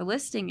inquire about the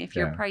listing if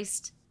you're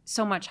priced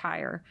so much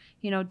higher.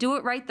 Do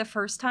it right the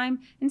first time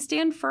and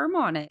stand firm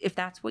on it if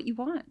that's what you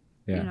want.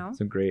 Yeah,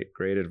 some great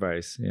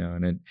advice.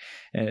 And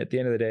at the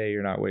end of the day,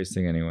 you're not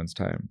wasting anyone's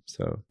time,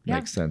 so it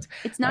makes sense.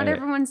 It's not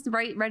everyone's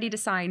ready to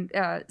sign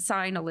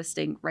a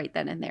listing right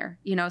then and there.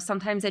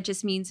 Sometimes that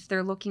just means if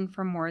they're looking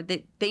for more,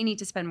 that they need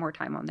to spend more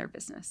time on their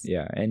business.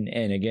 Yeah, and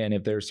again,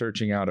 if they're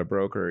searching out a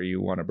broker, you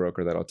want a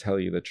broker that'll tell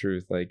you the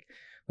truth, like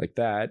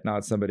that,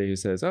 not somebody who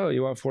says, "Oh,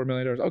 you want $4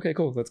 million? Okay,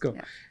 cool, let's go."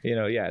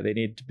 Yeah. They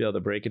need to be able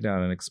to break it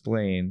down and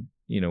explain,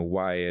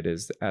 why it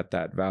is at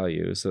that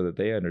value, so that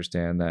they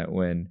understand that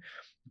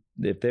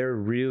if they're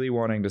really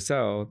wanting to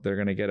sell, they're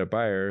going to get a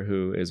buyer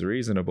who is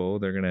reasonable.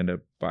 They're going to end up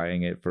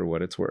buying it for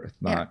what it's worth,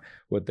 not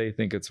what they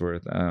think it's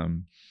worth.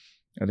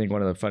 I think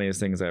one of the funniest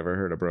things I ever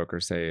heard a broker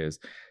say is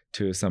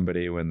to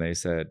somebody when they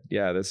said,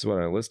 "Yeah, this is what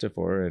I listed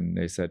for," and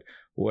they said,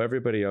 "Well,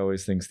 everybody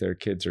always thinks their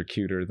kids are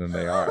cuter than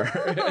they are."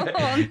 And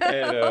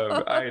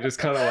I just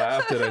kind of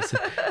laughed and I said,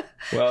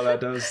 "Well, that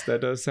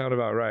does sound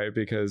about right,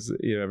 because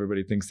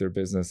everybody thinks their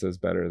business is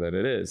better than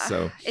it is."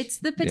 So it's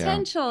the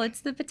potential.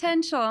 It's the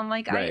potential. I'm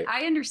like, right.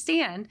 I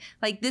understand.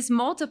 Like, this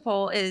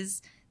multiple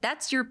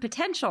that's your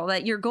potential,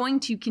 that you're going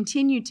to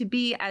continue to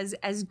be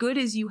as good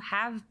as you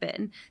have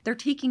been. They're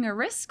taking a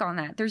risk on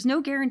that. There's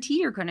no guarantee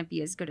you're going to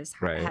be as good as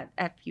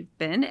you've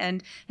been.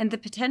 And the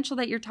potential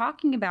that you're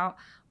talking about,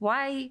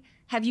 why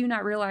have you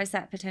not realized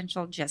that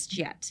potential just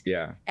yet?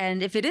 Yeah.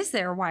 And if it is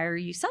there, why are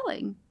you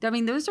selling? I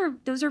mean, those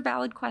are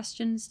valid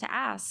questions to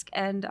ask.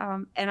 And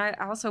I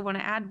also want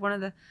to add one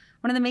of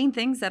the main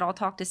things that I'll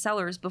talk to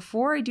sellers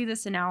before I do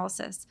this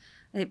analysis,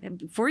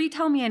 before you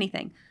tell me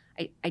anything.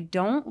 I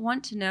don't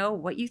want to know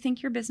what you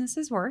think your business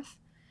is worth,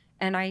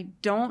 and I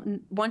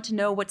don't want to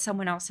know what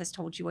someone else has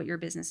told you what your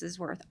business is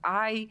worth.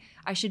 I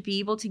should be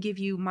able to give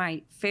you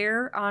my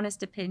fair,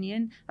 honest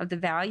opinion of the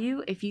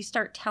value. If you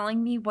start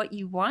telling me what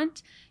you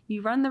want,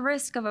 you run the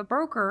risk of a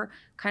broker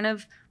kind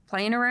of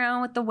playing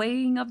around with the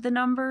weighting of the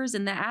numbers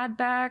and the add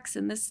backs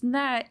and this and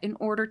that in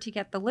order to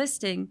get the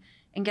listing.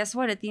 And guess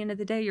what? At the end of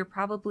the day, you're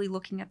probably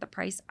looking at the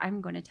price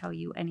I'm going to tell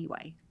you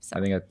anyway. So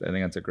I think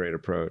that's a great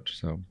approach.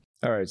 So.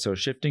 All right, so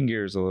shifting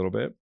gears a little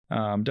bit,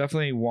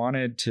 definitely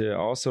wanted to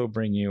also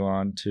bring you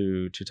on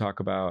to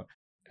talk about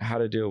how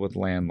to deal with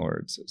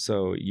landlords.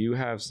 So you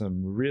have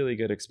some really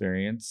good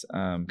experience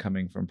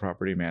coming from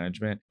property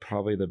management.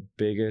 Probably the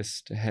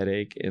biggest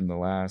headache in the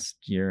last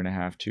year and a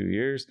half, 2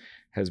 years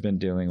has been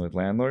dealing with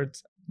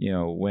landlords.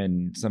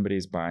 When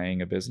somebody's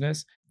buying a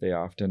business, they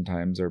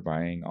oftentimes are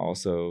buying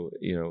also,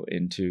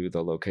 into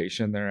the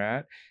location they're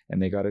at,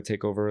 and they got to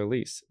take over a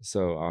lease.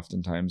 So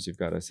oftentimes you've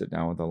got to sit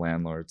down with the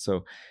landlord.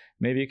 So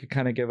maybe you could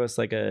kind of give us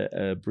like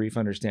a brief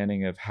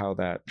understanding of how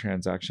that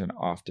transaction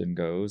often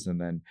goes, and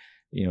then,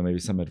 maybe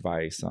some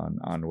advice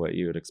on what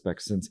you would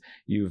expect, since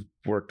you've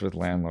worked with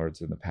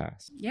landlords in the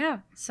past.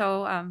 Yeah.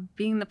 So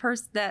being the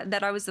person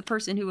that I was the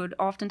person who would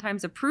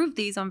oftentimes approve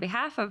these on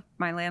behalf of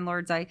my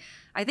landlords, I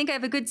think I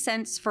have a good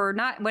sense for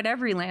not what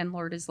every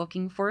landlord is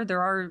looking for. There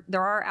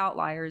are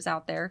outliers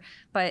out there,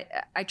 but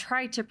I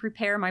try to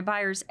prepare my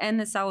buyers and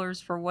the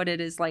sellers for what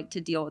it is like to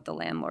deal with the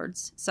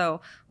landlords.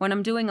 So when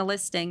I'm doing a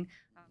listing,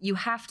 you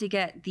have to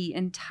get the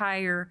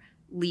entire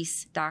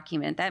lease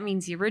document. That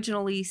means the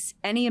original lease,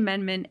 any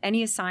amendment,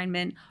 any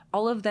assignment,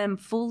 all of them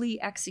fully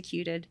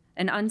executed.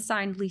 An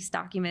unsigned lease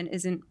document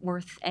isn't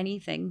worth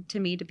anything to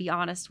me, to be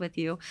honest with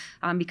you,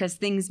 because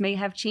things may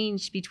have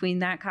changed between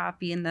that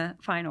copy and the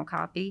final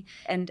copy.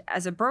 And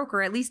as a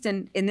broker, at least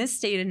in this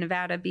state of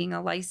Nevada, being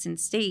a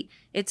licensed state,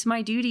 it's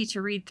my duty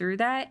to read through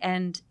that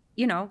and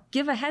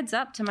give a heads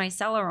up to my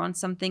seller on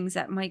some things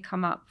that might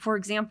come up. For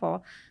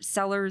example,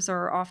 sellers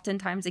are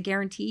oftentimes a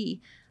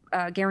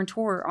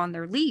guarantor on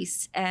their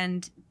lease,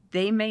 and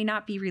they may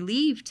not be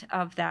relieved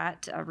of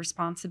that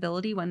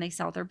responsibility when they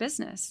sell their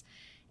business.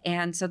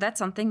 And so that's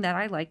something that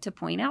I like to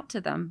point out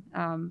to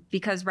them,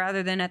 because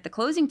rather than at the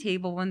closing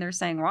table when they're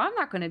saying, well, I'm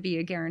not going to be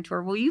a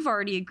guarantor. Well, you've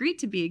already agreed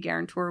to be a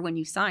guarantor when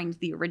you signed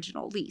the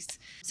original lease.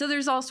 So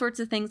there's all sorts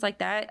of things like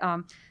that.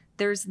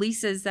 There's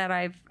leases that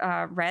I've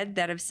read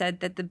that have said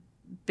that the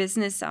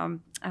business,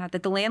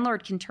 that the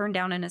landlord can turn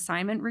down an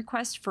assignment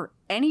request for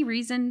any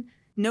reason.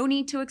 No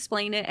need to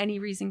explain it, any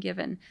reason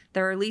given.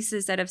 There are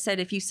leases that have said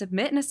if you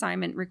submit an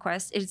assignment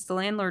request, it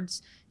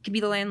could be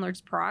the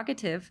landlord's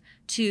prerogative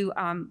to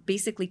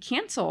basically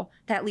cancel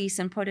that lease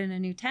and put in a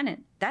new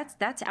tenant.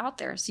 That's out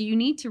there. So you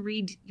need to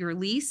read your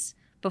lease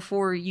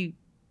before you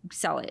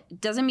sell it.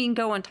 It doesn't mean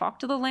go and talk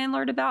to the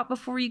landlord about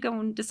before you go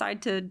and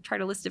decide to try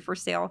to list it for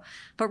sale,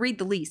 but read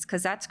the lease,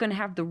 because that's going to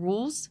have the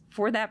rules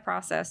for that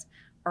process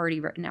already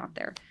written out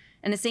there.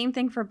 And the same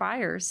thing for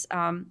buyers.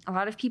 A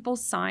lot of people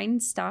sign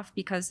stuff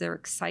because they're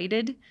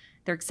excited.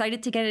 They're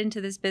excited to get into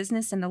this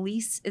business, and the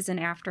lease is an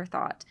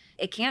afterthought.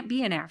 It can't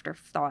be an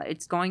afterthought.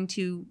 It's going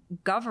to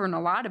govern a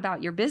lot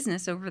about your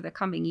business over the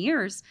coming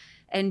years,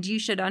 and you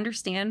should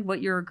understand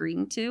what you're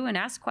agreeing to and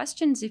ask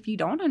questions if you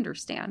don't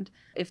understand.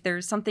 If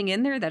there's something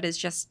in there that is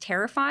just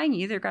terrifying,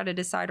 you either got to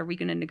decide, are we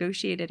going to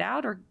negotiate it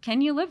out, or can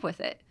you live with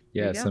it?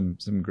 Yeah, some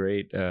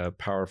great,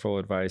 powerful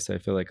advice. I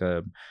feel like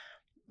a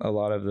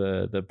lot of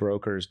the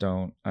brokers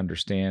don't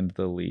understand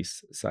the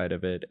lease side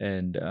of it,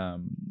 and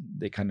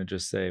they kind of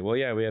just say, well,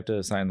 yeah, we have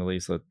to sign the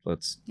lease.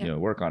 Let's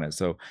work on it.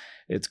 So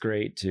it's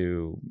great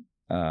to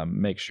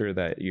make sure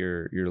that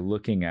you're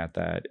looking at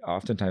that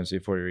oftentimes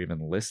before you're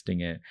even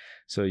listing it,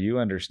 so you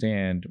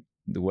understand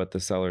what the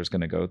seller is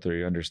going to go through.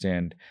 You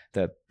understand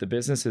that the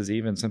business is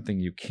even something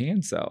you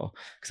can sell,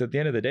 because at the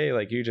end of the day,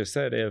 like you just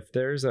said, if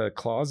there's a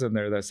clause in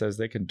there that says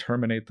they can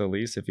terminate the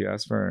lease if you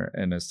ask for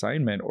an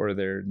assignment, or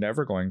they're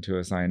never going to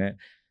assign it,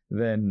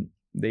 then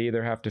they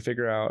either have to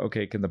figure out,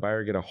 okay, can the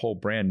buyer get a whole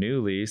brand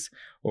new lease?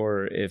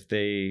 Or if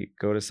they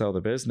go to sell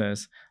the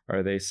business,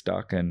 are they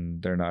stuck and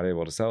they're not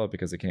able to sell it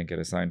because they can't get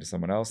assigned to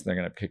someone else? They're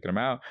going to kick them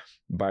out.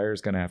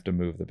 Buyer's going to have to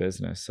move the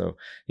business. So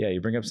yeah,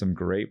 you bring up some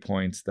great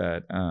points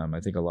that I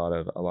think a lot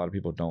of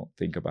people don't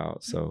think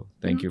about. So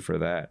thank you for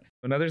that.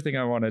 Another thing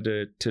I wanted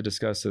to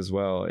discuss as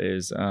well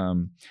is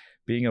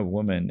being a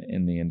woman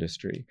in the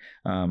industry.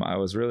 I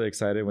was really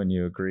excited when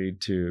you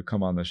agreed to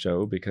come on the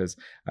show, because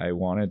I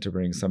wanted to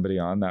bring somebody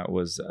on that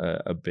was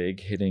a big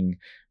hitting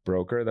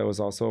broker that was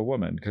also a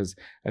woman, because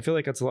I feel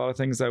like it's a lot of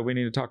things that we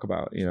need to talk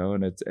about,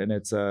 and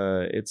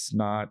it's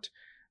not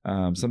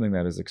something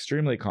that is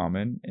extremely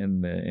common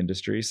in the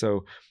industry.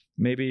 So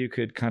maybe you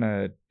could kind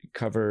of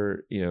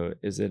cover, do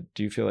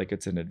you feel like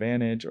it's an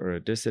advantage or a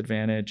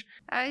disadvantage?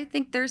 I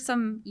think there's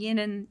some yin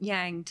and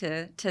yang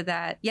to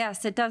that.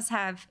 Yes, it does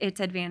have its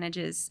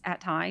advantages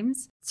at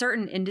times.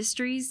 Certain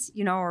industries,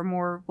 are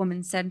more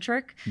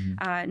woman-centric.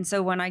 And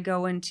so when I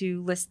go in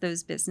to list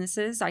those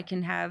businesses, I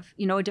can have,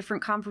 a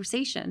different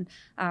conversation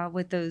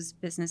with those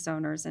business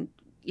owners. And,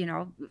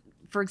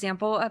 for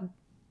example, a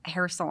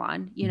hair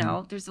salon,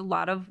 there's a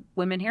lot of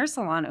women hair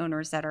salon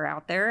owners that are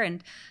out there,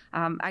 and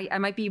I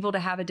might be able to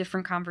have a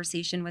different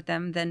conversation with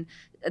them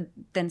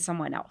than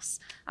someone else.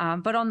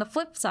 But on the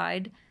flip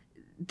side,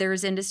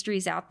 there's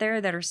industries out there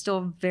that are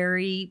still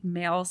very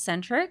male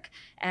centric,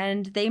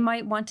 and they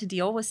might want to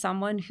deal with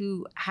someone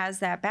who has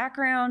that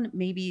background,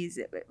 maybe is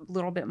a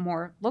little bit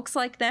more looks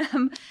like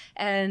them,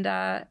 and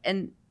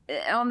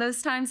on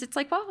those times it's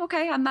like, well,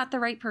 okay, I'm not the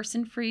right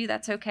person for you.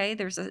 That's okay.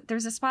 There's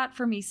a spot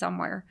for me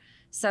somewhere.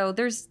 So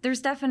there's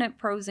definite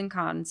pros and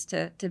cons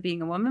to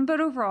being a woman, but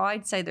overall,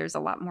 I'd say there's a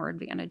lot more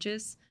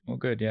advantages. Well,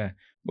 good. Yeah.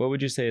 What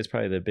would you say is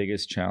probably the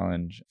biggest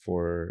challenge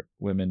for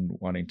women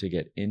wanting to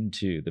get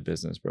into the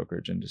business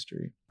brokerage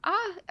industry?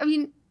 It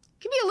can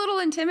be a little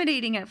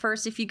intimidating at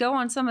first if you go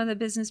on some of the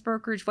business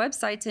brokerage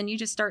websites and you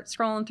just start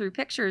scrolling through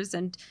pictures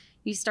and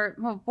you start,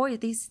 oh boy,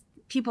 these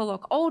people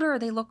look older,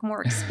 they look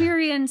more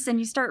experienced, and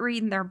you start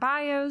reading their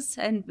bios,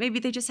 and maybe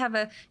they just have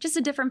a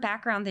different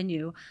background than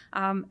you.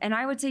 And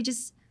I would say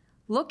just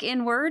look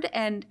inward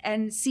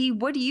and see,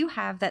 what do you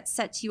have that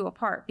sets you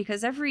apart?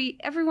 Because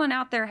everyone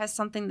out there has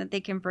something that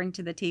they can bring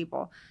to the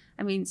table.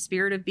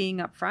 Spirit of being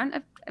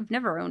upfront. I've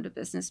never owned a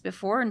business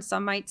before, and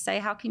some might say,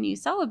 how can you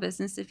sell a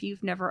business if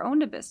you've never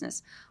owned a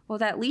business? Well,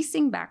 that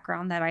leasing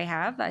background that I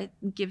have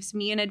gives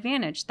me an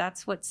advantage.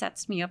 That's what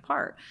sets me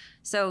apart.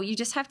 So you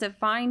just have to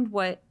find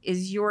what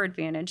is your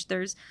advantage.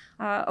 There's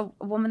a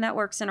woman that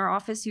works in our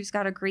office who's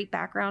got a great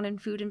background in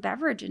food and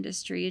beverage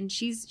industry, and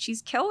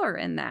she's killer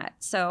in that.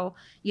 So,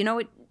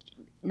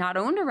 not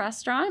owned a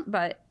restaurant,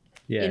 but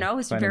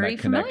is very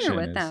familiar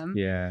with them.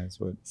 Yeah.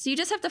 So you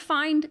just have to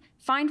find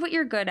what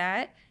you're good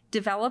at,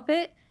 develop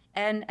it,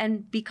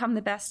 and become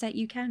the best that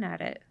you can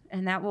at it.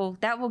 And that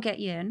will get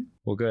you in.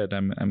 Well, good.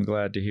 I'm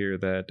glad to hear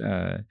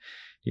that,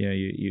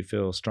 you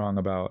feel strong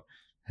about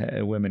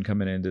women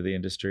coming into the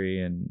industry,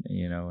 and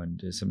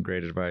some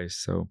great advice.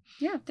 So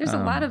yeah, there's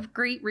a lot of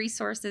great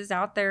resources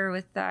out there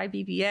with the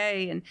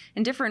IBBA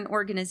and different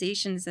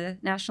organizations, the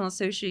National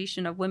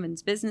Association of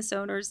Women's Business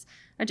Owners.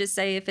 I just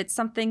say, if it's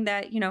something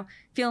that,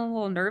 feeling a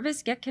little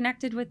nervous, get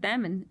connected with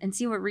them and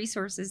see what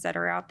resources that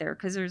are out there.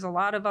 Because there's a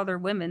lot of other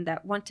women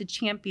that want to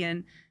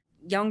champion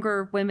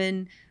younger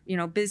women,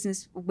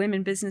 business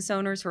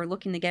owners who are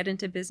looking to get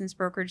into business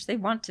brokerage. They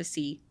want to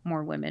see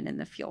more women in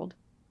the field.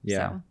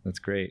 Yeah, That's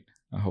great.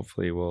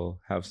 Hopefully we'll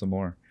have some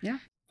more. Yeah.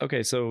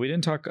 Okay. So we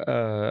didn't talk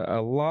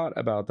a lot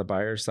about the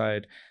buyer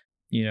side.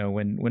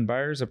 When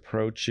buyers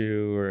approach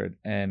you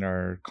and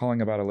are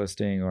calling about a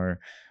listing or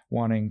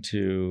wanting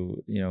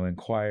to,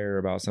 inquire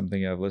about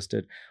something you have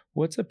listed,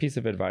 what's a piece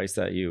of advice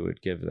that you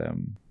would give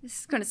them?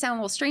 This is going to sound a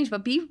little strange,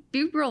 but be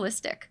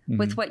realistic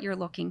with what you're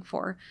looking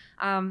for.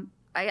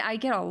 I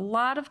get a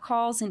lot of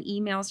calls and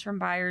emails from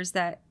buyers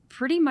that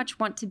pretty much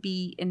want to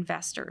be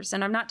investors.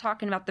 And I'm not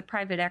talking about the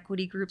private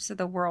equity groups of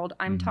the world.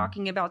 I'm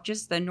talking about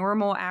just the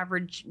normal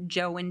average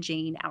Joe and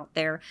Jane out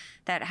there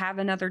that have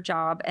another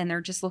job and they're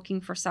just looking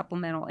for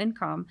supplemental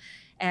income.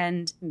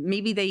 And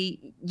maybe they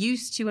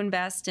used to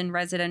invest in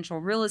residential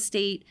real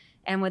estate,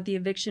 and with the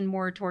eviction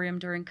moratorium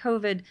during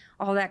COVID,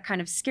 all that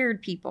kind of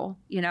scared people,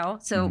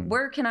 So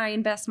where can I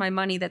invest my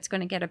money that's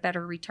going to get a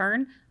better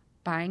return?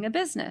 Buying a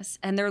business.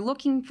 And they're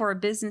looking for a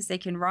business they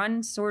can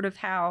run sort of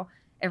how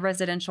a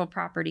residential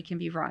property can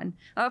be run.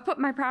 I'll put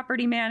my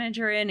property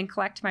manager in and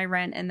collect my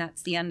rent, and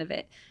that's the end of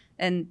it.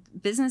 And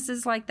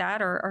businesses like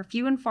that are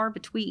few and far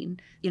between.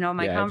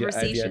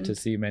 Conversation. I've yet to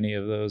see many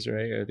of those,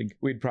 right? I think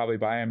we'd probably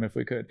buy them if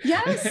we could.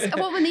 Yes.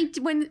 Well,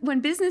 when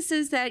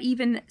businesses that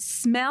even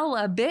smell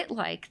a bit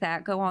like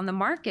that go on the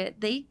market,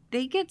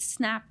 they get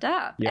snapped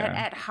up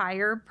at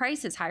higher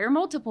prices, higher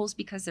multiples,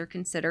 because they're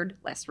considered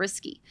less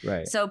risky.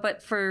 Right. So,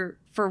 but for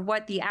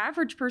what the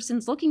average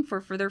person's looking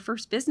for their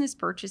first business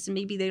purchase, and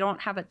maybe they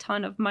don't have a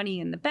ton of money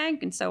in the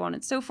bank and so on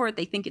and so forth,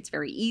 they think it's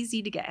very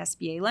easy to get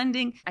SBA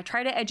lending. I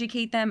try to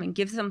educate them and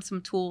give them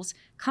some tools.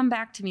 Come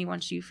back to me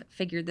once you've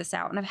figured this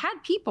out. And I've had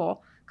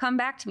people come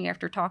back to me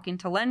after talking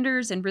to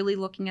lenders and really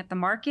looking at the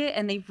market,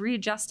 and they've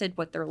readjusted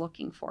what they're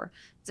looking for.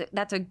 So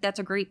that's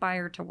a great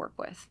buyer to work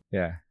with.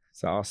 Yeah.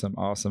 It's awesome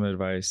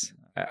advice.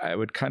 I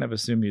would kind of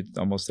assume you'd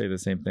almost say the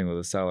same thing with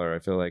a seller. I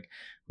feel like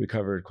we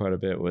covered quite a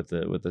bit with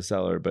the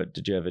seller, but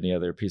did you have any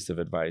other piece of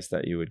advice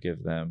that you would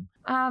give them?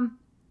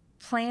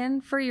 Plan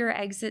for your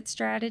exit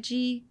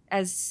strategy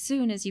as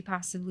soon as you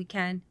possibly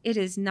can. It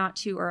is not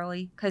too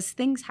early, because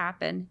things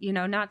happen,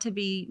 not to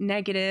be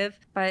negative,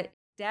 but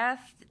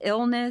death,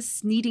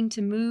 illness, needing to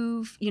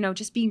move,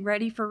 just being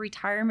ready for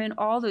retirement,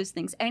 all those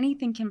things,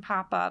 anything can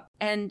pop up,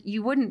 and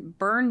you wouldn't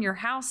burn your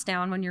house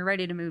down when you're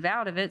ready to move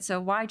out of it. So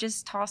why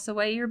just toss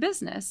away your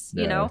business?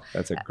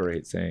 That's a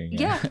great saying.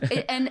 Yeah.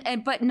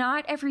 But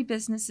not every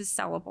business is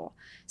sellable.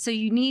 So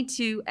you need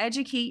to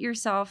educate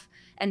yourself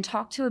and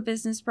talk to a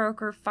business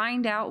broker,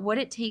 find out what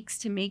it takes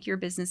to make your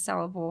business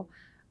sellable.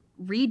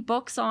 Read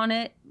books on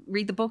it,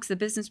 read the books the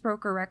business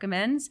broker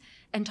recommends,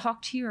 and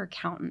talk to your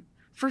accountant.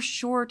 For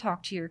sure,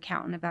 talk to your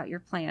accountant about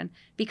your plan.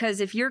 Because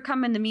if you're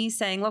coming to me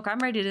saying, look, I'm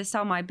ready to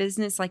sell my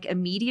business like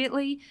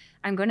immediately,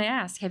 I'm going to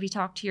ask, have you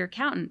talked to your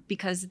accountant?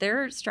 Because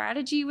their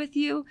strategy with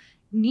you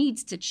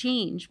needs to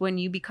change when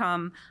you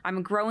become, I'm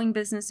a growing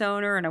business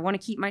owner and I want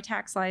to keep my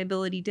tax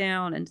liability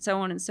down and so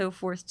on and so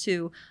forth,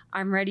 to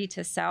I'm ready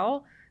to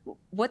sell.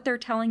 What they're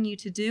telling you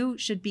to do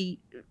should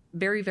be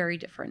very, very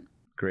different.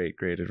 Great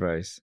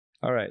advice.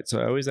 All right. So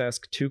I always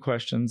ask 2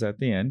 questions at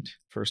the end.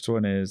 First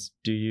one is,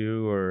 do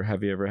you or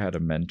have you ever had a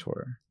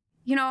mentor?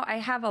 I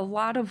have a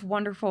lot of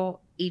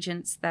wonderful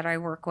agents that I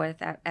work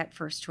with at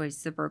First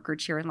Choice, the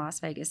brokerage here in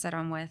Las Vegas that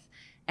I'm with.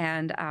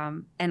 And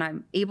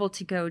I'm able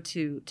to go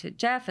to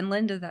Jeff and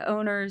Linda, the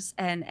owners,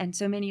 and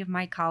so many of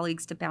my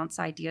colleagues to bounce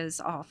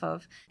ideas off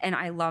of. And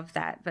I love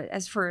that. But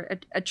as for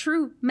a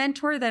true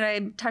mentor that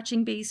I'm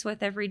touching base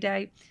with every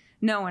day,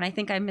 no, and I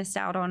think I missed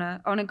out on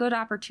a good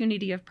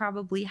opportunity of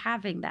probably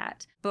having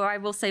that. But I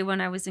will say, when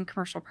I was in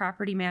commercial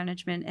property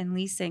management and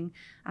leasing,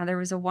 there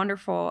was a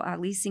wonderful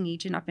leasing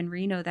agent up in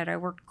Reno that I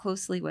worked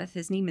closely with.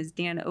 His name is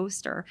Dan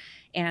Oster.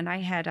 And I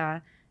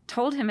had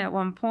told him at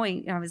one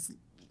point, I was,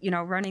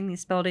 running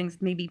these buildings,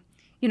 maybe,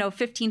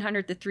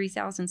 1,500 to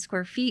 3,000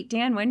 square feet.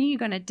 Dan, when are you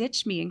going to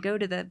ditch me and go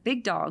to the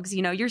big dogs?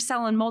 You're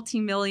selling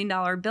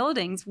multi-million-dollar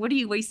buildings. What are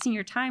you wasting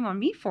your time on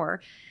me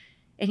for?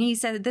 And he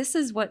said, this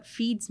is what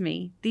feeds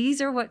me.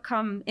 These are what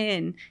come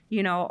in,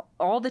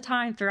 all the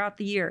time throughout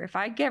the year. If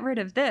I get rid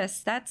of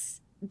this, that's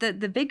the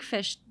big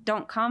fish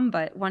don't come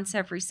but once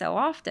every so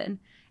often.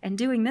 And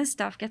doing this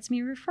stuff gets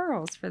me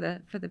referrals for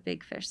the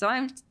big fish. So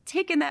I'm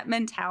taking that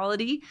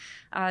mentality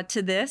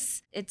to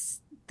this.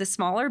 It's the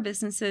smaller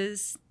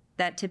businesses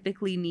that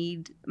typically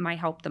need my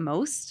help the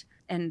most.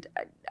 And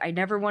I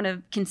never want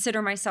to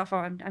consider myself,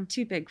 I'm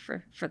too big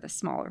for the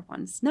smaller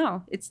ones.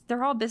 No,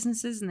 they're all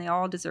businesses and they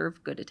all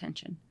deserve good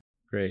attention.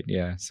 Great.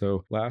 Yeah.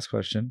 So last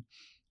question,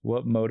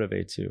 what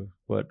motivates you?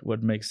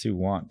 What makes you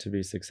want to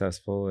be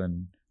successful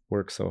and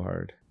work so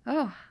hard?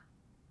 Oh,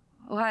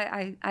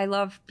 well, I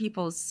love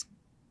people's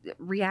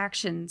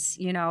reactions,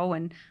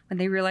 when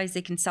they realize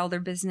they can sell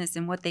their business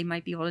and what they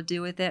might be able to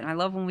do with it. And I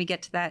love when we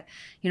get to that,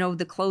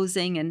 the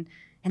closing and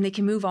they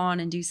can move on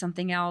and do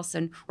something else.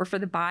 Or for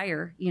the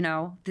buyer,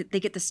 they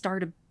get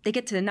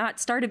to not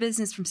start a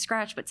business from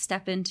scratch, but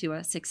step into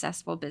a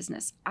successful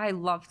business. I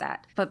love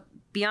that. But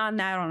beyond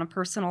that, on a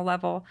personal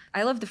level,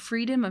 I love the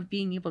freedom of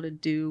being able to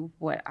do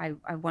what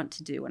I want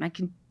to do. And I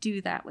can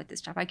do that with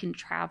this job. I can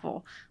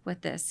travel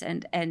with this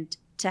and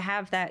to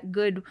have that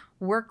good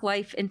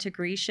work-life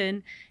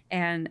integration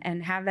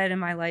and have that in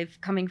my life,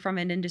 coming from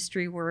an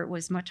industry where it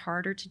was much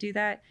harder to do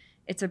that,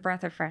 it's a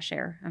breath of fresh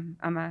air.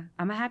 I'm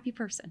a happy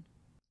person.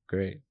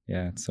 Great.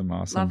 Yeah, it's some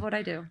awesome. Love what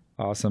I do.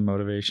 Awesome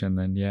motivation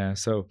then. Yeah.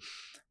 So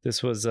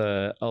this was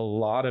a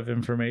lot of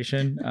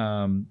information.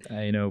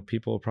 I know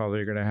people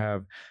probably are going to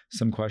have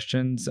some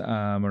questions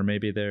or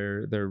maybe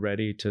they're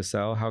ready to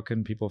sell. How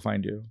can people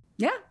find you?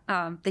 Yeah.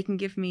 they can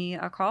give me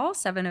a call,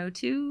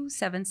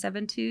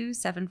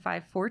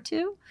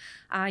 702-772-7542.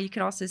 You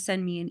can also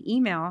send me an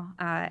email,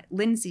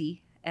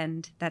 Lyndsey,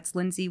 and that's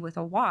Lyndsey with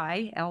a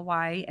Y,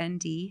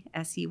 LYNDSEY,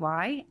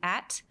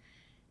 at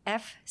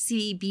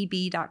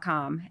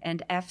fcbb.com.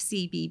 And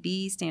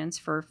FCBB stands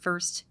for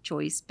First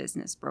Choice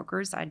Business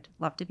Brokers. I'd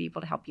love to be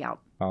able to help you out.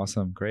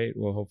 Awesome. Great.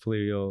 Well, hopefully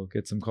you'll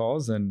get some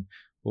calls and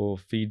we'll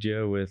feed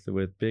you with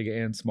big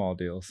and small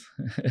deals.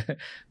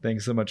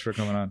 Thanks so much for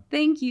coming on.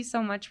 Thank you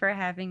so much for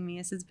having me.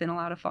 This has been a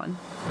lot of fun.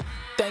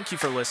 Thank you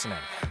for listening.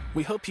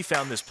 We hope you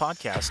found this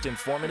podcast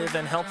informative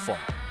and helpful.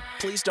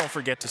 Please don't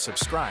forget to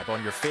subscribe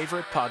on your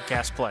favorite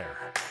podcast player.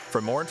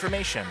 For more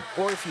information,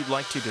 or if you'd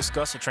like to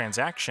discuss a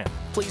transaction,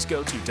 please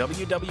go to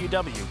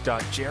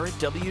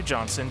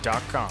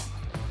www.jaredwjohnson.com.